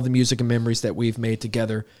appreciate all the music and memories that we've made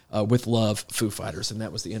together. With love, Foo Fighters. And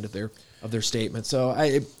that was the end of their statement. So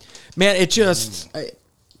I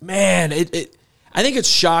think it's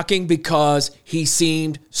shocking because he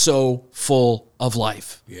seemed so full of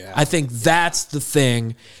life. Yeah. I think that's the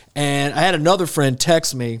thing. And I had another friend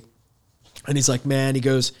text me, and he's like, man, he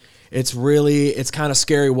goes, it's kind of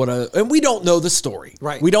scary and we don't know the story.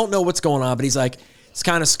 Right. We don't know what's going on, but he's like, it's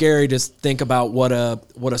kind of scary to think about what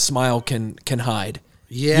a smile can hide.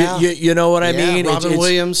 Yeah. You know what I mean? Robin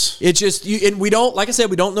Williams. It's just, and we don't, like I said,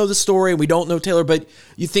 we don't know the story. We don't know Taylor, but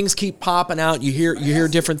things keep popping out. You hear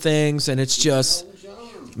different things, and it's just,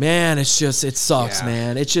 man, it sucks,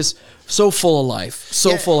 man. It's just so full of life.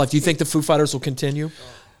 Full of life. Do you think the Foo Fighters will continue?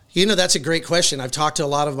 That's a great question. I've talked to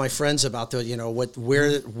a lot of my friends about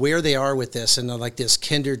where they are with this, and like this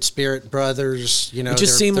kindred spirit brothers. It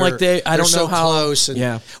just seemed like I don't know how close.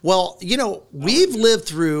 And, well, we've lived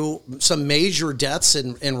through some major deaths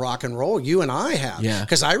in rock and roll. You and I have. Yeah.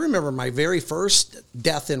 Because I remember my very first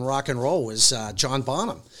death in rock and roll was John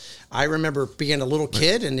Bonham. I remember being a little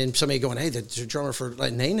kid and then somebody going, hey, the drummer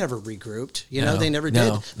and they never regrouped. They never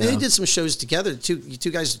did. They did some shows together.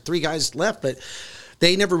 Three guys left, but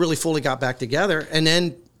they never really fully got back together. And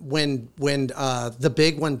then when the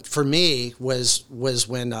big one for me was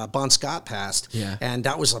when Bon Scott passed, and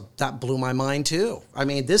that blew my mind too. I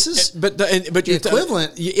mean, this is but the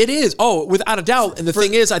equivalent. It is. Oh, without a doubt. And the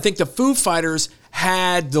thing is, I think the Foo Fighters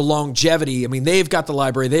had the longevity. I mean, they've got the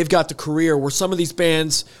library, they've got the career. Where some of these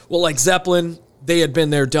bands, like Zeppelin, they had been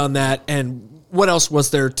there, done that, and what else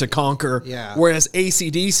was there to conquer? Yeah. Whereas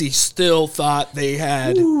AC/DC still thought they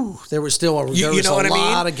had. There was still a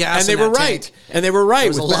lot of gas, and they were right. And they were right. There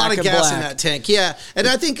was a lot of gas in that tank. Yeah, and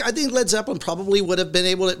I think Led Zeppelin probably would have been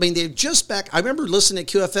able to. I mean, they just back. I remember listening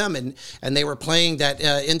to QFM and they were playing that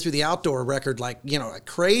In Through the Outdoor record like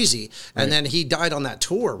crazy. And then he died on that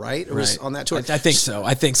tour, right? It was on that tour. I think so.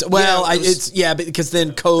 Well, because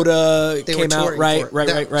then Coda came out.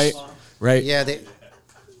 Right. Yeah, they.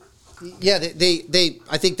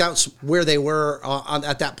 I think that's where they were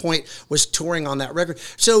at that point, was touring on that record.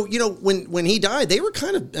 So when he died, they were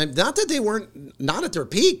kind of not that they weren't not at their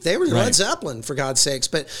peak. They were Led Zeppelin, for God's sakes.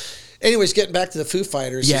 But anyways, getting back to the Foo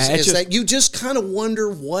Fighters, is that you just kind of wonder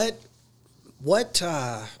what.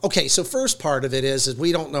 Okay, so first part of it is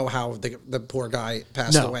we don't know how the poor guy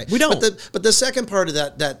passed away. We don't. But the second part of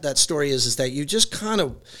that story is that you just kind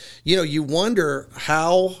of you wonder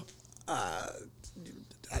how.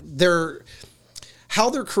 How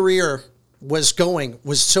their career was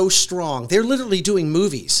so strong. They're literally doing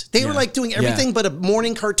movies. They were like doing everything but a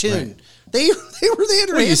morning cartoon. Right. They had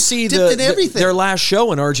their hands dipped in everything. Their last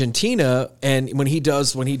show in Argentina, and when he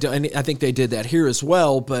does, and I think they did that here as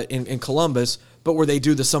well, but in Columbus, but where they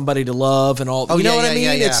do the Somebody to Love and all. You know what I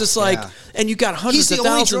mean? It's just like, and you got hundreds of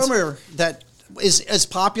thousands. He's the only drummer that is as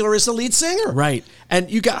popular as the lead singer. Right. And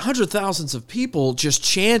you got hundreds of thousands of people just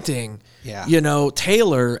chanting,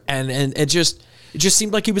 Taylor, and it just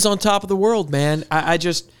seemed like he was on top of the world, man.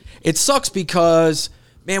 It sucks because,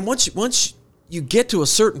 man, once you get to a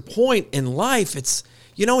certain point in life, it's,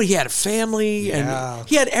 he had a family and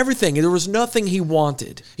he had everything. There was nothing he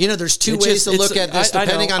wanted. There's two ways to look at this,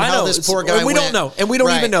 depending on how this poor guy went. We don't know, and we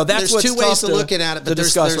don't even know. That's there's two ways to look at it. But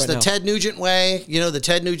there's the now. Ted Nugent way, the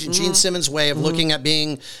Ted Nugent, Gene Simmons way of looking at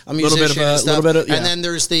being a musician and stuff. And then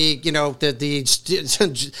there's the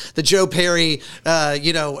Joe Perry,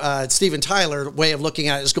 Steven Tyler way of looking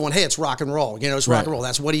at it, is going, hey, it's rock and roll. It's rock and roll.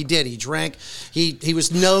 That's what he did. He drank. He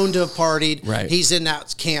was known to have partied. Right. He's in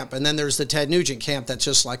that camp. And then there's the Ted Nugent camp that's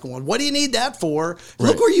just like, what do you need that for? Right.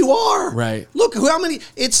 Look where you are. Right. Look how many.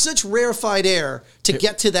 It's such rarefied air to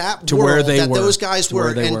get to that to world where they that were. those guys were,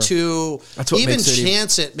 and were. to even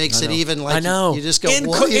chance it makes it even like I know. You just go in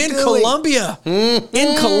Colombia. Mm-hmm.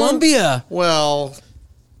 In Colombia. Well,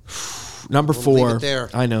 number 4.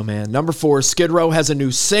 I know, man. Number 4. Skid Row has a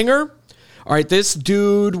new singer. All right, this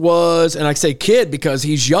dude was, and I say kid because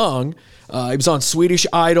he's young. He was on Swedish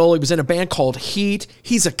Idol. He was in a band called Heat.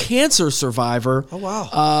 He's a cancer survivor. Oh,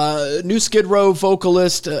 wow. New Skid Row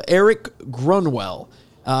vocalist Eric Grunwell.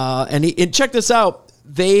 And check this out.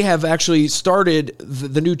 They have actually started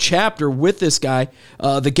the new chapter with this guy.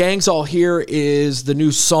 The Gang's All Here is the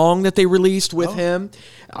new song that they released with him.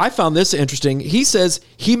 I found this interesting. He says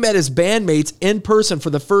he met his bandmates in person for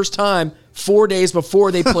the first time 4 days before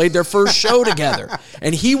they played their first show together.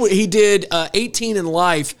 And he did 18 in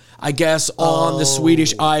Life, I guess, on the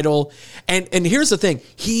Swedish Idol. And here's the thing.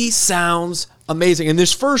 He sounds amazing. And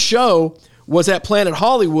this first show was at Planet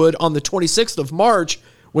Hollywood on the 26th of March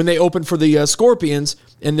when they opened for the Scorpions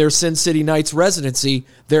in their Sin City Nights residency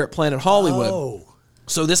there at Planet Hollywood.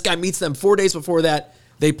 So this guy meets them 4 days before that.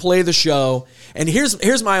 They play the show. And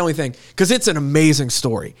here's my only thing, because it's an amazing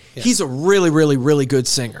story. Yeah. He's a really, really, really good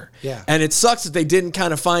singer. Yeah. And it sucks that they didn't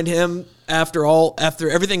kind of find him after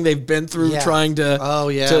everything they've been through trying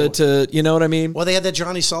to, to, you know what I mean? Well, they had that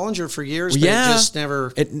Johnny Solinger for years, but yeah. it just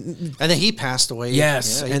never, and then he passed away.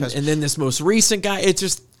 Yes. Yeah, and then this most recent guy,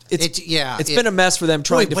 it's been a mess for them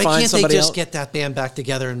trying to find somebody else. Why can't they just get that band back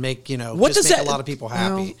together and make, make a lot of people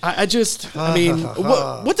happy? I mean,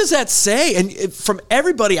 what does that say? And from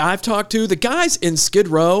everybody I've talked to, the guys in Skid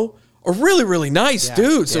Row are really, really nice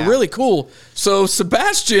dudes. They're really cool. So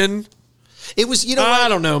Sebastian... It was, I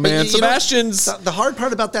don't know, man. Sebastian's the hard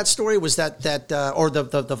part about that story was that or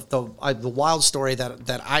the wild story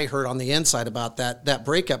that I heard on the inside about that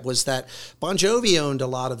breakup was that Bon Jovi owned a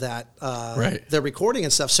lot of that their recording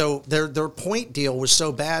and stuff. So their point deal was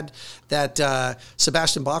so bad that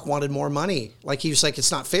Sebastian Bach wanted more money. Like he was like,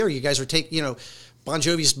 it's not fair. You guys are taking, Bon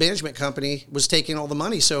Jovi's management company was taking all the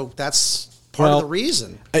money. So that's part of the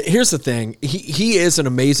reason. Here's the thing. He is an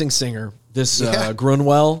amazing singer. This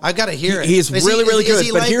Grunwald. I've got to hear it. He's really, really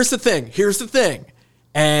good. But here's the thing.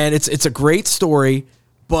 And it's a great story,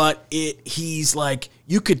 but he's like,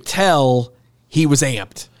 you could tell he was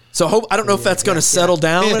amped. So I don't know if that's going to settle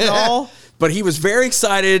down at all, but he was very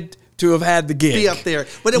excited to have had the gig. Be up there.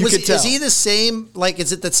 But is he the same,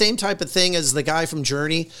 is it the same type of thing as the guy from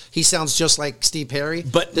Journey? He sounds just like Steve Perry.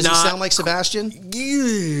 But does he sound like Sebastian?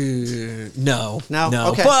 No.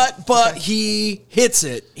 Okay. But he hits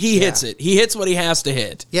it. He hits it. He hits what he has to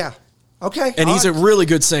hit. Yeah. Okay. And he's a really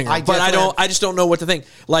good singer. I just don't know what to think.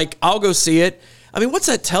 Like, I'll go see it. I mean, what's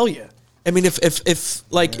that tell you? I mean, if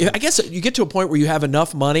I guess you get to a point where you have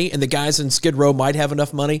enough money, and the guys in Skid Row might have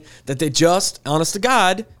enough money that they just, honest to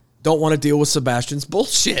God, don't want to deal with Sebastian's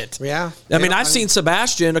bullshit. Yeah. I mean, I've seen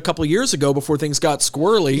Sebastian a couple of years ago before things got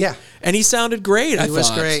squirrely. Yeah. And he sounded great, I thought. He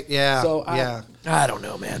was great, yeah. So, I don't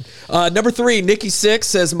know, man. Number 3, Nikki Sixx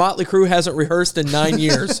says Motley Crue hasn't rehearsed in 9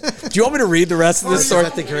 years. Do you want me to read the rest of this story? Is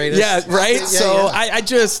that the greatest? Yeah, right?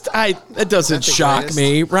 It doesn't shock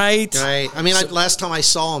me, right? Right. I mean, last time I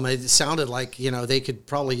saw him, it sounded like, they could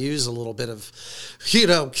probably use a little bit of,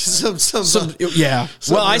 some yeah.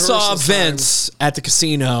 Well, I saw Vince at the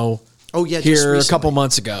casino here a couple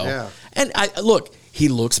months ago. Yeah. And look, he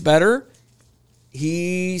looks better.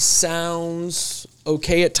 He sounds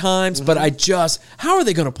okay at times, but how are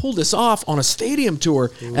they going to pull this off on a stadium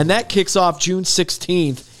tour? Ooh. And that kicks off June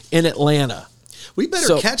 16th in Atlanta. We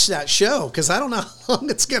better catch that show, because I don't know how long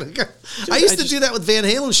it's going to go. I used to do that with Van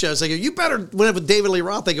Halen shows. I go, you better, with David Lee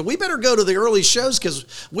Roth, I go, we better go to the early shows, because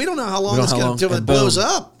we don't know how long it's going to until it blows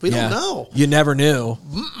up. We don't know. You never knew.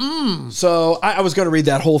 So I was going to read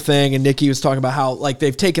that whole thing, and Nikki was talking about how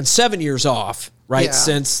they've taken 7 years off,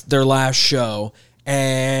 since their last show.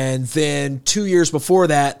 And then 2 years before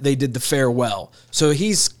that, they did the farewell. So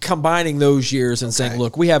he's combining those years and saying,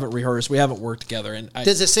 look, we haven't rehearsed. We haven't worked together. And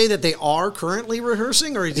does it say that they are currently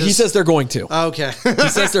rehearsing, or he says they're going to. Okay. He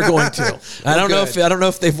says they're going to. I don't know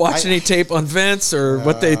if they've watched any tape on Vince or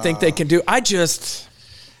what they think they can do. I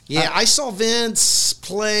saw Vince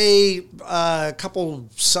play a couple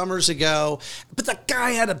summers ago, but the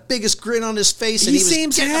guy had the biggest grin on his face, and he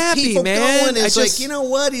seems was happy, people man. Going. It's like, you know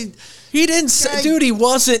what? He didn't say, dude, he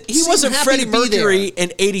wasn't Freddie Mercury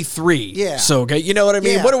in 83. Yeah. So, okay, you know what I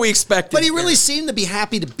mean? Yeah. What are we expecting? But he really seemed to be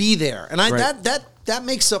happy to be there. And that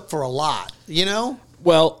makes up for a lot,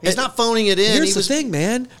 Well, he's not phoning it in. Here's the thing,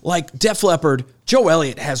 man. Like Def Leppard, Joe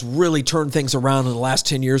Elliott has really turned things around in the last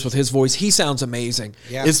 10 years with his voice. He sounds amazing.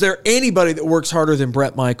 Yeah. Is there anybody that works harder than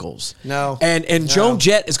Bret Michaels? No. And Joan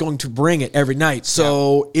Jett is going to bring it every night.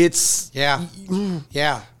 So it's... Yeah.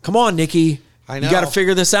 Come on, Nikki. I know. You got to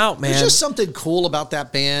figure this out, man. There's just something cool about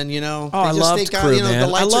that band, Oh, I loved Crue, man.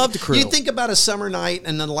 I loved Crue. You think about a summer night,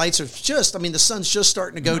 and then the lights are the sun's just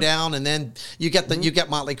starting to go down, and then you get you get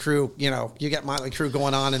Motley Crue, you get Motley Crue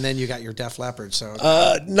going on, and then you got your Def Leppard. So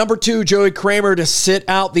number 2, Joey Kramer to sit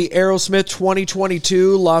out the Aerosmith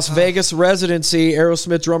 2022 Las Vegas residency.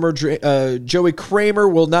 Aerosmith drummer Joey Kramer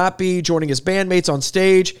will not be joining his bandmates on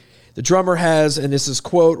stage. The drummer has, and this is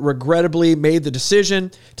quote, regrettably made the decision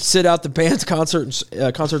to sit out the band's concerts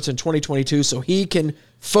in 2022 so he can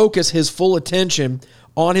focus his full attention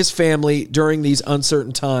on his family during these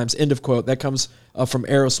uncertain times, end of quote. That comes from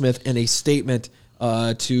Aerosmith in a statement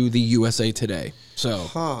to the USA Today.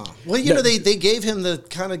 Well, they gave him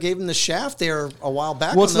the shaft there a while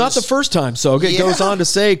back. Well, it's not the first time. So it goes on to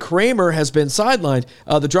say Kramer has been sidelined.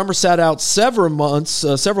 The drummer sat out several months,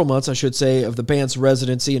 I should say, of the band's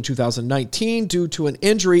residency in 2019 due to an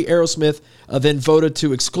injury. Aerosmith then voted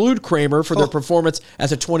to exclude Kramer for their performance at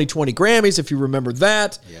the 2020 Grammys, if you remember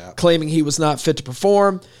that, claiming he was not fit to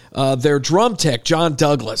perform. Their drum tech, John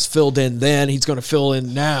Douglas, filled in then. He's going to fill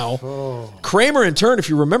in now. Kramer, in turn, if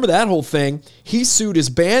you remember that whole thing, he sued his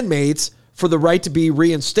bandmates for the right to be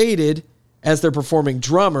reinstated as their performing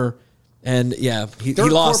drummer. And he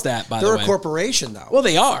lost that, by the way. They're a corporation, though. Well,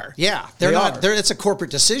 they are. Yeah, they're not. It's a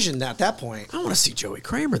corporate decision at that point. I want to see Joey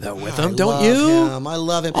Kramer, though, with them. Don't you? I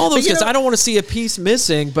love him. All those guys. I don't want to see a piece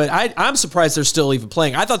missing, but I'm surprised they're still even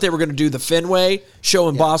playing. I thought they were going to do the Fenway show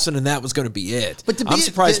in Boston, and that was going to be it. But I'm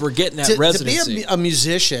surprised we're getting that residency. To be a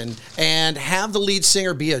musician and have the lead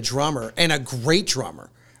singer be a drummer, and a great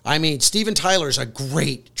drummer. I mean, Steven Tyler's a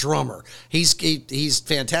great drummer. He's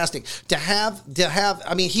fantastic. To have.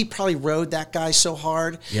 I mean, he probably rode that guy so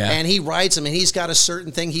hard, and he rides him, and he's got a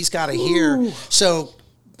certain thing he's got to hear. So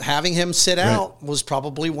having him sit out was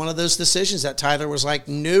probably one of those decisions that Tyler was like,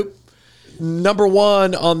 nope. Number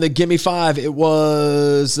one on the Gimme 5, it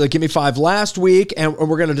was the Gimme 5 last week, and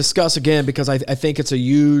we're going to discuss again because I think it's a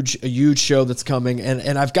huge show that's coming,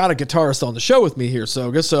 and I've got a guitarist on the show with me here, so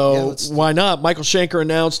why not? Michael Schenker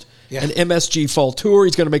announced an MSG Fall Tour.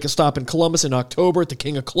 He's going to make a stop in Columbus in October at the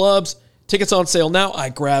King of Clubs. Tickets on sale now. I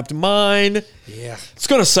grabbed mine. Yeah. It's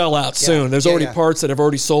going to sell out soon. There's already parts that have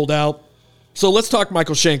already sold out. So let's talk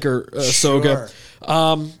Michael Schenker, Soga.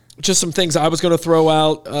 Just some things I was going to throw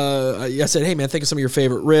out. I said, hey, man, think of some of your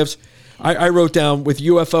favorite riffs. I wrote down with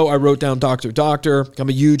UFO, I wrote down Dr. Doctor. I'm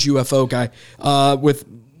a huge UFO guy. With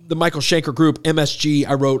the Michael Schenker group, MSG,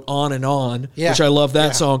 I wrote On and On, which I love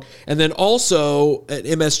that song. And then also at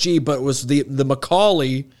MSG, but it was the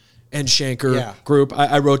Macaulay and Schenker group,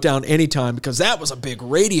 I wrote down Anytime because that was a big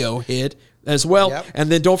radio hit as well. Yep.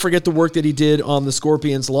 And then don't forget the work that he did on the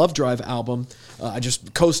Scorpions Love Drive album. I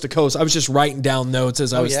just coast to coast. I was just writing down notes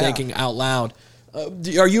as I was thinking out loud.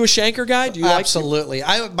 Are you a Schenker guy? Do you Absolutely.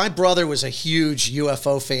 My brother was a huge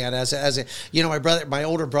UFO fan. My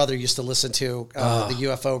older brother used to listen to the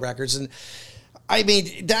UFO records, and I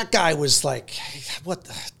mean, that guy was like,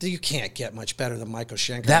 you can't get much better than Michael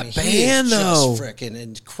Schenker. That band, though. Just freaking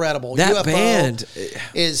incredible. That UFO band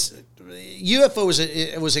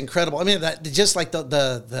UFO was incredible. I mean, that just like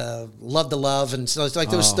the Love to Love and so it's like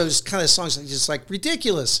those kind of songs are just like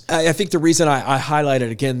ridiculous. I think the reason I highlight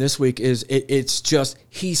it again this week is it's just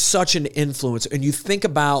he's such an influence. And you think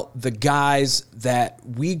about the guys that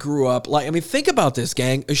we grew up like. I mean, think about this,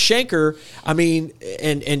 gang. Schenker. I mean,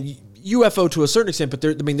 and UFO to a certain extent, but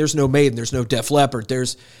there's no Maiden, there's no Def Leppard.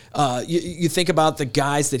 There's you think about the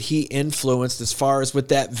guys that he influenced as far as with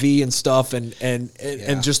that V and stuff, and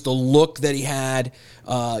just the look that he had.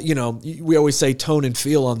 We always say tone and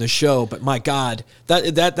feel on the show, but my God,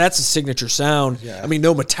 that's a signature sound. Yeah. I mean,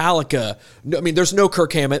 no Metallica. There's no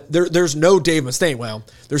Kirk Hammett. There's no Dave Mustaine. Well,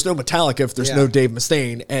 there's no Metallica if there's no Dave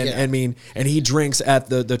Mustaine, and he drinks at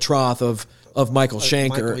the trough of Michael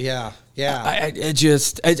Schenker. I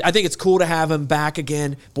think it's cool to have him back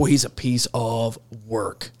again. Boy, he's a piece of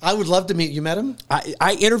work. I would love to meet you. Met him?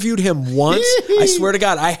 I interviewed him once. I swear to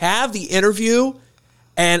God, I have the interview,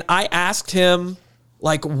 and I asked him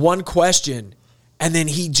like one question, and then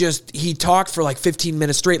he talked for like 15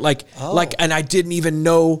 minutes straight, and I didn't even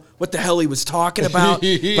know what the hell he was talking about,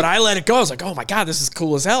 but I let it go. I was like, oh my God, this is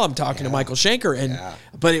cool as hell. I'm talking to Michael Schenker,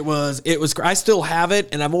 but it was. I still have it,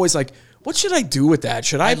 and I'm always like, what should I do with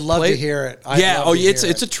that? I'd love to hear it.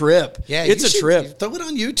 It's a trip. Yeah, it's a trip. Throw it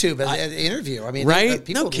on YouTube as an interview. I mean, right?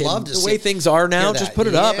 People would love to see the way things are now. Just put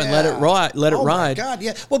it up and let it ride. Oh my God,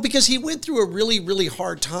 yeah. Well, because he went through a really, really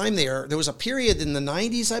hard time there. There was a period in the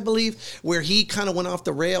 90s, I believe, where he kind of went off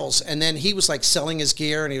the rails, and then he was like selling his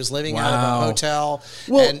gear, and he was living out of a hotel,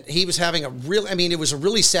 and he was having it was a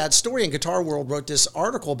really sad story. And Guitar World wrote this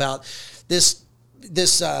article about this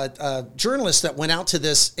journalist that went out to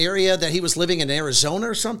this area that he was living in Arizona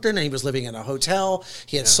or something, and he was living in a hotel.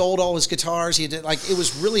 He had sold all his guitars. It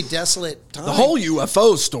was really desolate time. The whole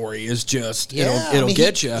UFO story is just it'll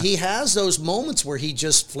get you. He has those moments where he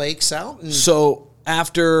just flakes out. So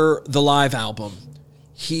after the live album,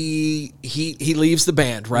 he leaves the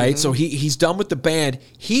band, right? Mm-hmm. So he's done with the band.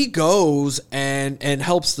 He goes and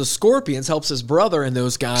helps the Scorpions, helps his brother and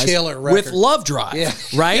those guys with Love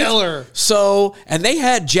Drive, right? Killer. So, and they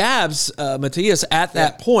had Jabs, Matthias at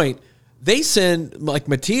that point. They send like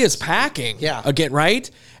Matthias packing again, right?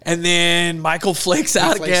 And then Michael flakes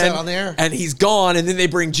out flakes again, out on there. and he's gone. And then they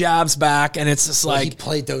bring Jabs back, and it's just like he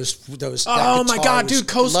played those. Oh my God, dude!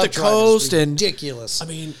 Coast to Coast and ridiculous. I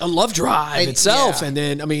mean, a Love Drive And- itself, yeah. and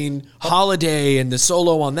then I mean, Holiday and the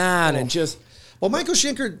solo on that, and just Well, Michael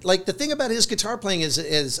Schenker, like the thing about his guitar playing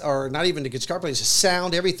is or not even the guitar playing, is his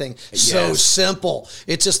sound, everything. So Yes. simple.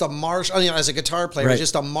 It's just a Marshall, as a guitar player, Right. it's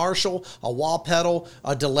just a Marshall, a wah pedal,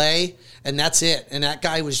 a delay, and that's it. And that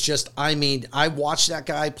guy was just, I mean, I watched that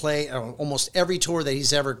guy play almost every tour that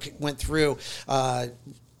he's ever went through.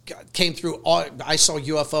 Came through, I saw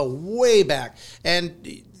UFO way back.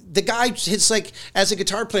 And the guy, it's like, as a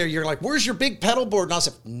guitar player, you're like, where's your big pedal board? And I was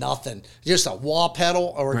like, nothing. Just a wah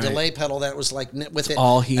pedal or a Right. delay pedal that was like with it.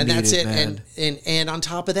 all he and that's needed, it. man. And on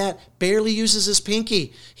top of that, barely uses his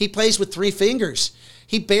pinky. He plays with 3 fingers.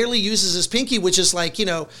 He barely uses his pinky, which is like,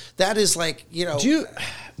 that is like, Do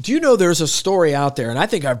you know there's a story out there, and I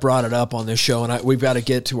think I brought it up on this show, and we've got to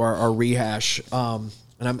get to our rehash. And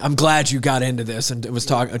I'm glad you got into this and was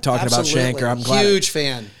talking about absolutely. Schenker. I'm glad. Huge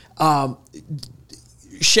fan.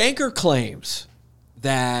 Schenker claims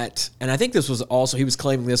that, and I think this was also, he was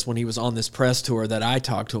claiming this when he was on this press tour that I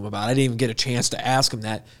talked to him about. I didn't even get a chance to ask him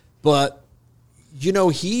that, but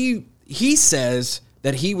he says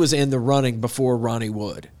that he was in the running before Ronnie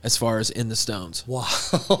Wood as far as in the Stones. Wow.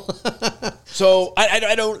 So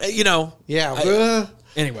I don't, Yeah.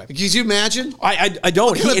 anyway. Could you imagine? I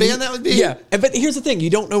don't. What kind of band that would be? Yeah, but here's the thing: you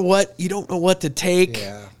don't know what to take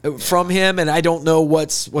from him, and I don't know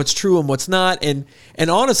what's true and what's not. And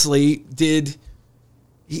honestly,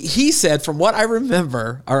 he said, from what I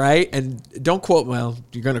remember, all right, and don't quote. Well,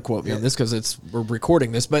 you're going to quote me on this because we're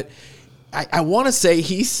recording this, but I want to say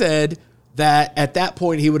he said that at that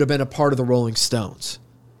point he would have been a part of the Rolling Stones.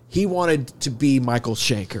 He wanted to be Michael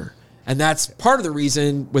Schenker. And that's part of the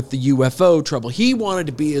reason with the UFO trouble. He wanted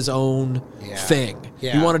to be his own thing.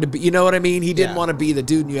 Yeah. He wanted to be, you know what I mean? He didn't Yeah. want to be the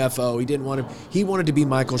dude in UFO. He wanted to be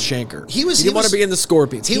Michael Schenker. He didn't want was- to be in the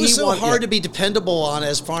Scorpions. He was so wanted- hard to be dependable on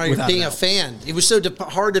as far as Without being a a doubt. fan. It was so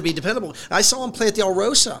hard to be dependable. I saw him play at the El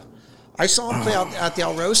Rosa. I saw him play out at the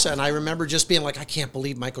El Rosa, and I remember just being like, I can't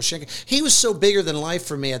believe Michael Schenker. He was so bigger than life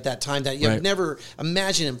for me at that time that you'd Right. never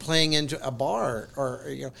imagine him playing into a bar or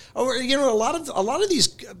a lot of these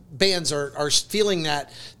bands are feeling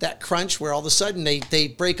that crunch where all of a sudden they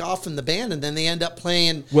break off from the band and then they end up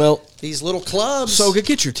playing these little clubs. So go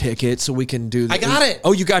get your ticket so we can do that. I got it.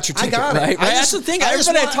 Oh, you got your I ticket, got it. right? I That's just- the thing. I just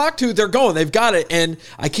Everybody I want- talk to, they're going. They've got it. And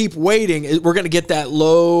I keep waiting. We're going to get that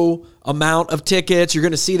low amount of tickets. You're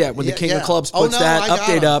going to see that when the King of Clubs puts that I got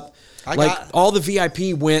update 'em. up. I Like got- all the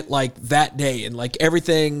VIP went like that day, and like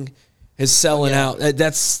everything is selling out.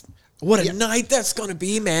 That's what a night that's going to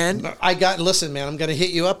be, man. Listen, man, I'm going to hit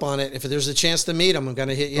you up on it. If there's a chance to meet him, I'm going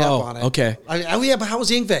to hit you up on it. Okay. But how was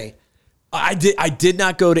Ingve? I did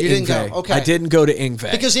not go to You didn't Ingve. go? Okay. I didn't go to Ingve.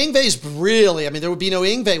 Because Ingve's really, there would be no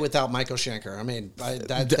Ingve without Michael Schenker. I mean, that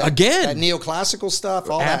neoclassical stuff,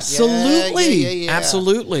 all absolutely, that. Yeah.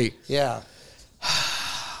 absolutely. Yeah.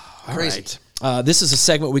 Crazy. Right. This is a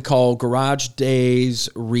segment we call Garage Days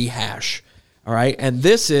Rehash. All right, and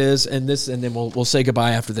then we'll say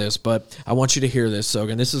goodbye after this. But I want you to hear this,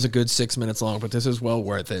 Sogan. This is a good 6 minutes long, but this is well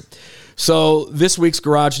worth it. So this week's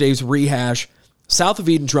Garage Days Rehash, South of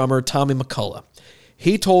Eden drummer Tommy McCullough.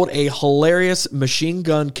 He told a hilarious Machine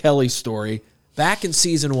Gun Kelly story back in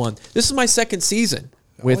season 1. This is my second season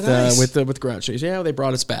with Garage Days. Yeah, they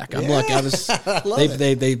brought us back. I'm lucky.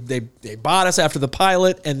 They bought us after the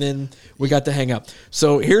pilot, and then we got to hang out.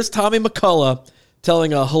 So here's Tommy McCullough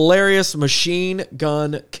telling a hilarious Machine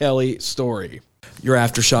Gun Kelly story. Your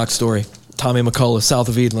Aftershock story. Tommy McCullough, South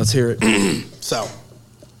of Eden. Let's hear it. So,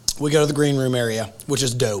 we go to the green room area, which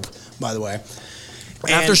is dope, by the way.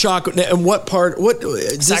 And Aftershock, and what part?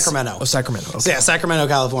 Sacramento. Oh, Sacramento. Okay. So, yeah, Sacramento,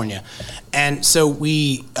 California. And so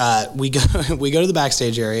we go to the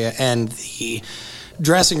backstage area, and the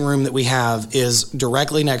dressing room that we have is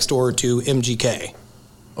directly next door to MGK.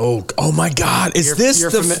 Oh my God! Is this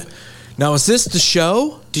now? Is this the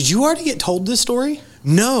show? Did you already get told this story?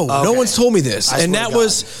 No, no one's told me this. I And swear that to God.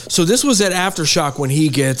 was this was at Aftershock when he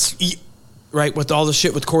gets right with all the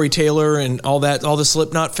shit with Corey Taylor and all the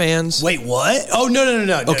Slipknot fans. Wait, what? Oh no.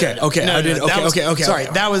 Okay. I didn't. Okay. Sorry,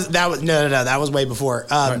 that was that was way before.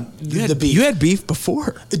 You had beef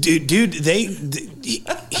before, dude.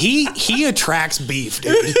 He attracts beef,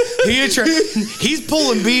 dude. He's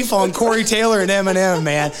pulling beef on Corey Taylor and Eminem,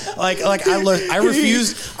 man. I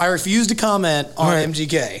refuse to comment on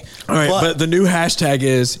MGK. All right, but the new hashtag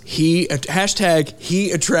is he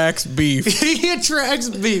attracts beef. He attracts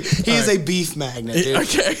beef. He is a beef magnet, dude.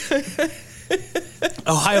 Okay.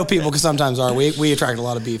 Ohio people sometimes are. We attract a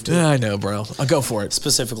lot of beef too. I know, bro. I'll go for it.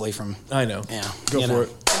 Specifically from. I know. Yeah. Go for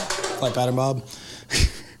it. Like Pattern Bob.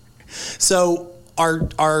 So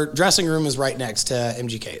our dressing room is right next to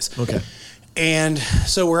MGK's. Okay. And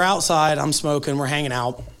so we're outside. I'm smoking. We're hanging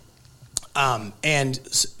out. And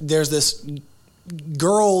there's this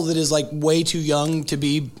girl that is like way too young to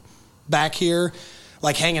be back here,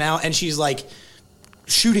 like hanging out, and she's like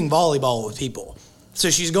shooting volleyball with people. So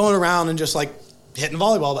she's going around and just like hitting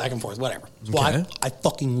volleyball back and forth, whatever. Well, I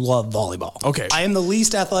fucking love volleyball. Okay. I am the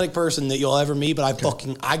least athletic person that you'll ever meet, but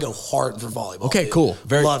I go hard for volleyball. Okay, dude. cool.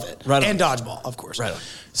 Love it. Right on. And dodgeball, of course. Right on.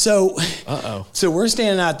 So, So we're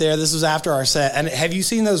standing out there. This was after our set. And have you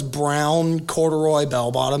seen those brown corduroy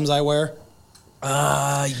bell bottoms I wear?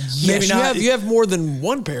 Yes, Maybe not. You have more than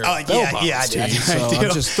one pair of bell bottoms, I do. Steve, so I do.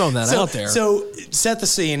 I'm just throwing that out there. So set the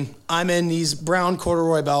scene. I'm in these brown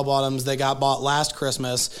corduroy bell bottoms. They got bought last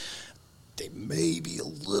Christmas. They may be a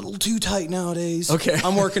little too tight nowadays. Okay.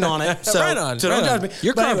 I'm working on it. So, Right on, So right don't on. judge me.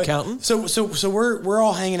 You're But carb counting. So we're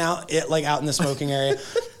all hanging out out in the smoking area,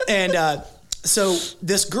 and so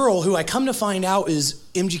this girl who I come to find out is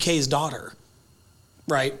MGK's daughter.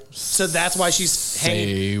 Right. So that's why she's hanging.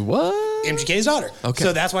 Say what? MGK's daughter. Okay.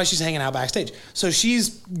 So that's why she's hanging out backstage. So she's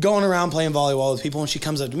going around playing volleyball with people, and she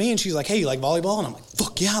comes up to me and she's like, "Hey, you like volleyball?" And I'm like,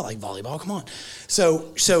 "Fuck yeah, I like volleyball. Come on."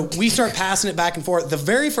 So we start passing it back and forth. The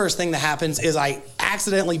very first thing that happens is I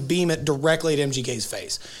accidentally beam it directly at MGK's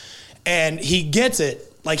face, and he gets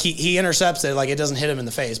it. Like he intercepts it. Like it doesn't hit him in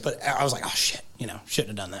the face. But I was like, "Oh shit, shouldn't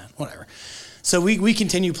have done that. Whatever." So we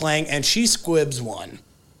continue playing, and she squibs one.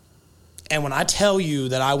 And when I tell you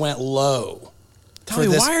that I went low, Tell me,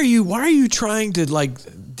 why are you trying to like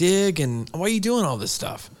dig and why are you doing all this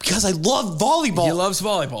stuff? Because I love volleyball. He loves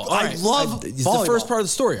volleyball. All I right. love It's volleyball. the first part of the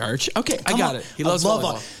story, Arch. Okay, I got it. He loves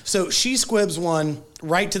volleyball. So she squibs one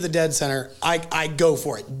right to the dead center. I go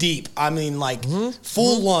for it deep. I mean, like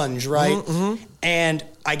full lunge, right? And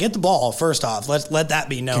I get the ball. First off, let that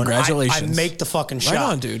be known. Congratulations. I make the fucking shot. Right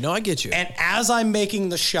on, dude. No, I get you. And as I'm making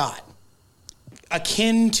the shot,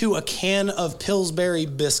 akin to a can of Pillsbury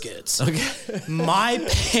biscuits. Okay. My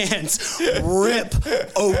pants rip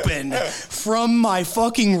open from my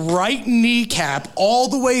fucking right kneecap all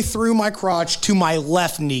the way through my crotch to my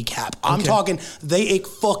left kneecap. I'm talking, they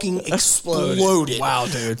fucking exploded. Wow,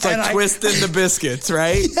 dude. It's And like twisting the biscuits,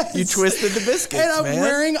 right? Yes. You twisted the biscuits, And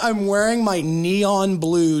man. I'm wearing my neon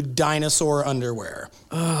blue dinosaur underwear.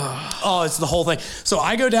 Oh, it's the whole thing. So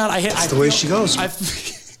I go down, That's the way she goes.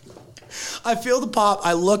 I feel the pop.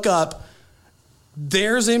 I look up.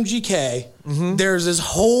 There's MGK. There's his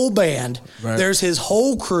whole band. Right. There's his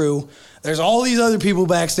whole crew. There's all these other people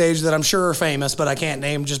backstage that I'm sure are famous, but I can't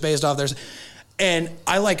name just based off theirs. And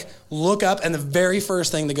I like look up, and the very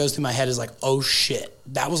first thing that goes through my head is like, oh shit,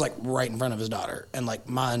 that was like right in front of his daughter, and like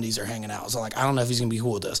my undies are hanging out. So like, I don't know if he's gonna be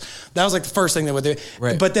cool with this. That was like the first thing that would do.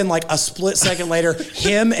 Right. But then like a split second later,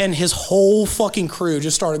 him and his whole fucking crew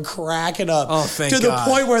just started cracking up thank to the God.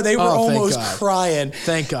 point where they were Oh, thank almost God. crying.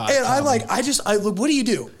 Thank God, And I Tommy. like, I what do you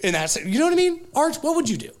do in that? You know what I mean, Arch? What would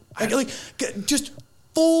you do? Like just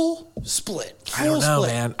full split. I don't know, split.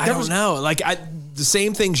 man. I don't know. Like the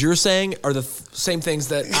same things you're saying are the same things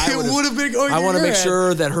that I It would've been going I through want to your make head.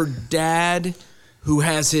 sure that her dad, who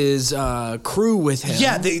has his crew with him.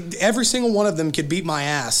 Yeah, every single one of them could beat my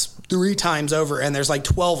ass 3 times over, and there's like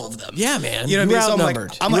 12 of them. Yeah, man. You know what You're I mean? So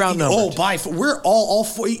outnumbered. I'm You're like, outnumbered. we're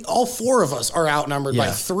all 4 of us are outnumbered by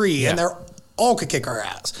Yeah. 3, Yeah. and they're all could kick our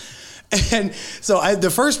ass. And so the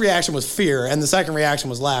first reaction was fear, and the second reaction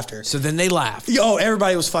was laughter. So then they laughed. Oh,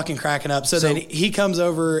 everybody was fucking cracking up. So then he comes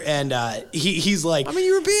over, and he's like, I mean,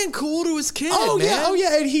 you were being cool to his kid, oh man. yeah, oh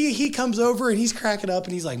yeah, and he comes over and he's cracking up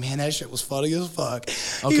and he's like, man, that shit was funny as fuck.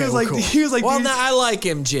 Okay, he was like, cool. he was like, well, dude, now I like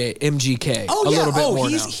MGK oh a yeah, little bit more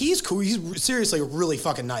now. he's cool. He's seriously a really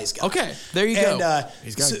fucking nice guy. Okay, there you And, go.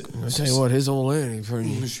 He's got. so- I'll tell you what, his old lady pretty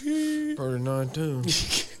nice too.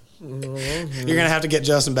 You're gonna have to get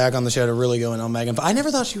Justin back on the show to really go in on Megan. But I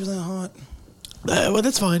never thought she was that hot. Well,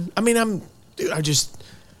 that's fine. I mean, anyway.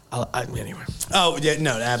 Oh yeah,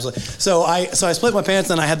 no, absolutely. So I split my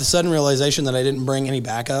pants, and I had the sudden realization that I didn't bring any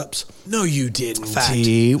backups. No, you didn't. Fact.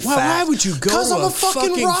 T. Why Fact. would you go? Because to I'm a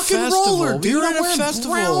fucking rock and festival? roller, dude. You're I'm at a wearing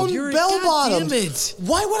festival. brown You're bell God bottoms. damn it.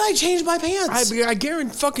 Why would I change my pants? I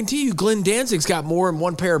guarantee you, Glenn Danzig's got more than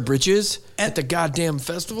one pair of britches at the goddamn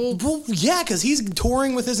festival. Well, yeah, because he's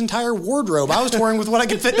touring with his entire wardrobe. I was touring with what I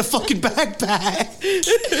could fit in a fucking backpack.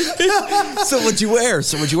 So what'd you wear?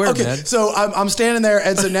 Okay, man? so I'm standing there,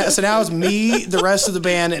 and so now it's me, the rest of the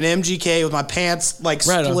band, and MGK with my pants like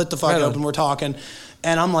Right on, split the fuck right on. open. We're talking,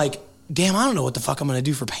 and I'm like, damn, I don't know what the fuck I'm gonna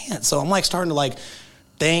do for pants. So I'm like starting to like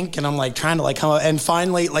think, and I'm like trying to like come up, and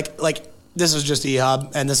finally like this is just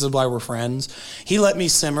Ehab, and this is why we're friends. He let me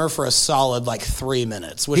simmer for a solid like 3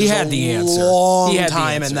 minutes, which He is had a the answer. long He had the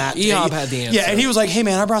time answer. in that. Ehab had the answer. Yeah, and he was like, "Hey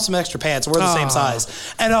man, I brought some extra pants. We're the same size."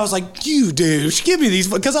 And I was like, "You douche, give me these,"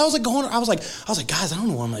 because I was like, guys, I don't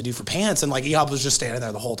know what I'm gonna do for pants, and like Ehab was just standing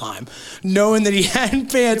there the whole time, knowing that he had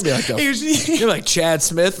pants. You're like Chad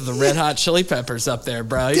Smith of the Red Hot Chili Peppers up there,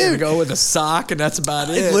 bro. You're gonna go with a sock, and that's about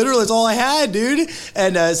it. Literally, it's all I had, dude.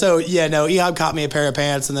 And Ehab caught me a pair of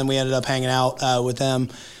pants, and then we ended up hanging out with them.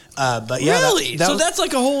 But yeah, really? That's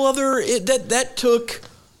like a whole other. That took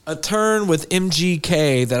a turn with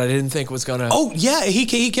MGK that I didn't think was gonna. Oh yeah,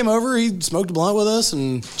 he came over. He smoked a blunt with us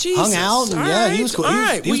and hung out. And he was cool. All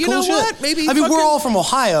right. He was you cool know shit. what? Maybe we're all from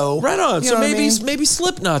Ohio. Right on. You So know what I mean? maybe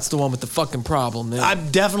Slipknot's the one with the fucking problem. Then. I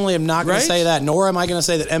definitely am not going Right? to say that, nor am I going to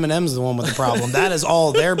say that Eminem's the one with the problem. That is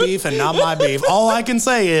all their beef and not my beef. All I can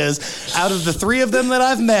say is, out of the three of them that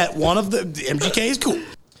I've met, one of the MGK is cool.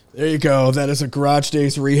 There you go. That is a Garage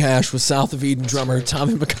Days rehash with South of Eden drummer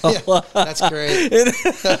Tommy McCullough. Yeah, that's great.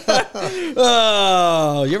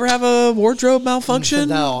 Oh, you ever have a wardrobe malfunction?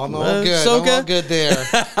 No, I'm all good. Soga? I'm all good there.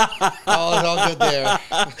 all good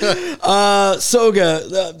there. Soga,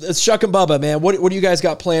 it's Chuck and Bubba, man. What do you guys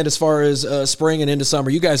got planned as far as spring and into summer?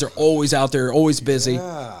 You guys are always out there, always busy.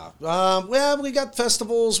 Well, we got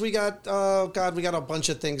festivals. We got we got a bunch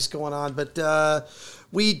of things going on, but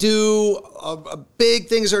we do big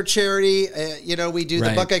things. Our charity, we do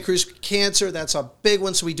the Buckeye Cruise Cancer. That's a big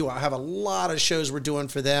one. So we have a lot of shows we're doing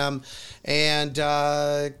for them, and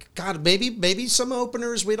maybe some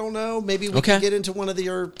openers. We don't know. Maybe we can get into one of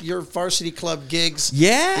your varsity club gigs.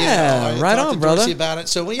 Yeah, right on, brother. About it.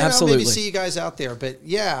 So Absolutely. maybe see you guys out there. But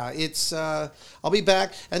yeah, it's I'll be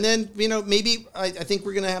back, and then maybe I think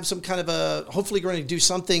we're gonna have some kind of hopefully we're gonna do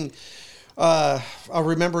something. A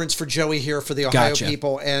remembrance for Joey here for the Ohio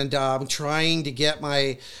people, and I'm trying to get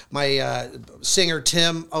my singer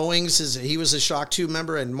Tim Owings. He was a Shock 2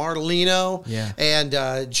 member, and Martelino,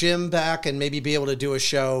 and Jim back, and maybe be able to do a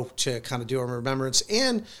show to kind of do a remembrance,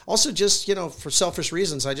 and also just for selfish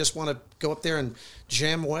reasons, I just want to go up there and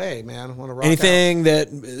jam away, man. I want to rock anything that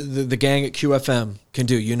the gang at QFM can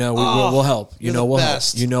do. We'll help. We'll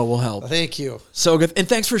best. help. We'll help. Thank you. So good, and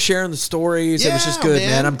thanks for sharing the stories. It was just good, man.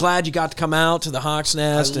 Man. I'm glad you got to come out to the Hawk's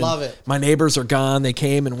Nest. I love it. My neighbors are gone. They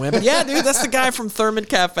came and went. But yeah, dude, that's the guy from Thurman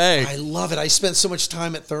Cafe. I love it. I spent so much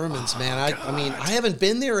time at Thurman's, man. I mean, I haven't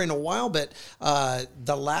been there in a while, but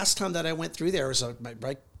the last time that I went through there was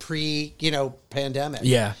pre-pandemic.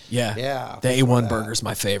 Yeah. The A1 burger's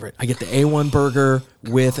my favorite. I get the A1 burger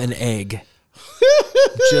with an egg.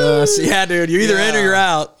 Dude, you're either in or you're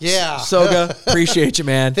out. Yeah. Soga, appreciate you,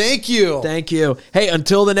 man. Thank you. Thank you. Hey,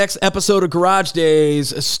 until the next episode of Garage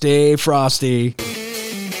Days, stay frosty.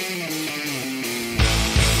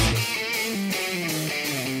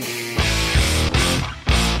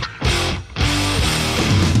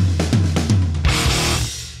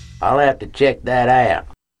 I'll have to check that out.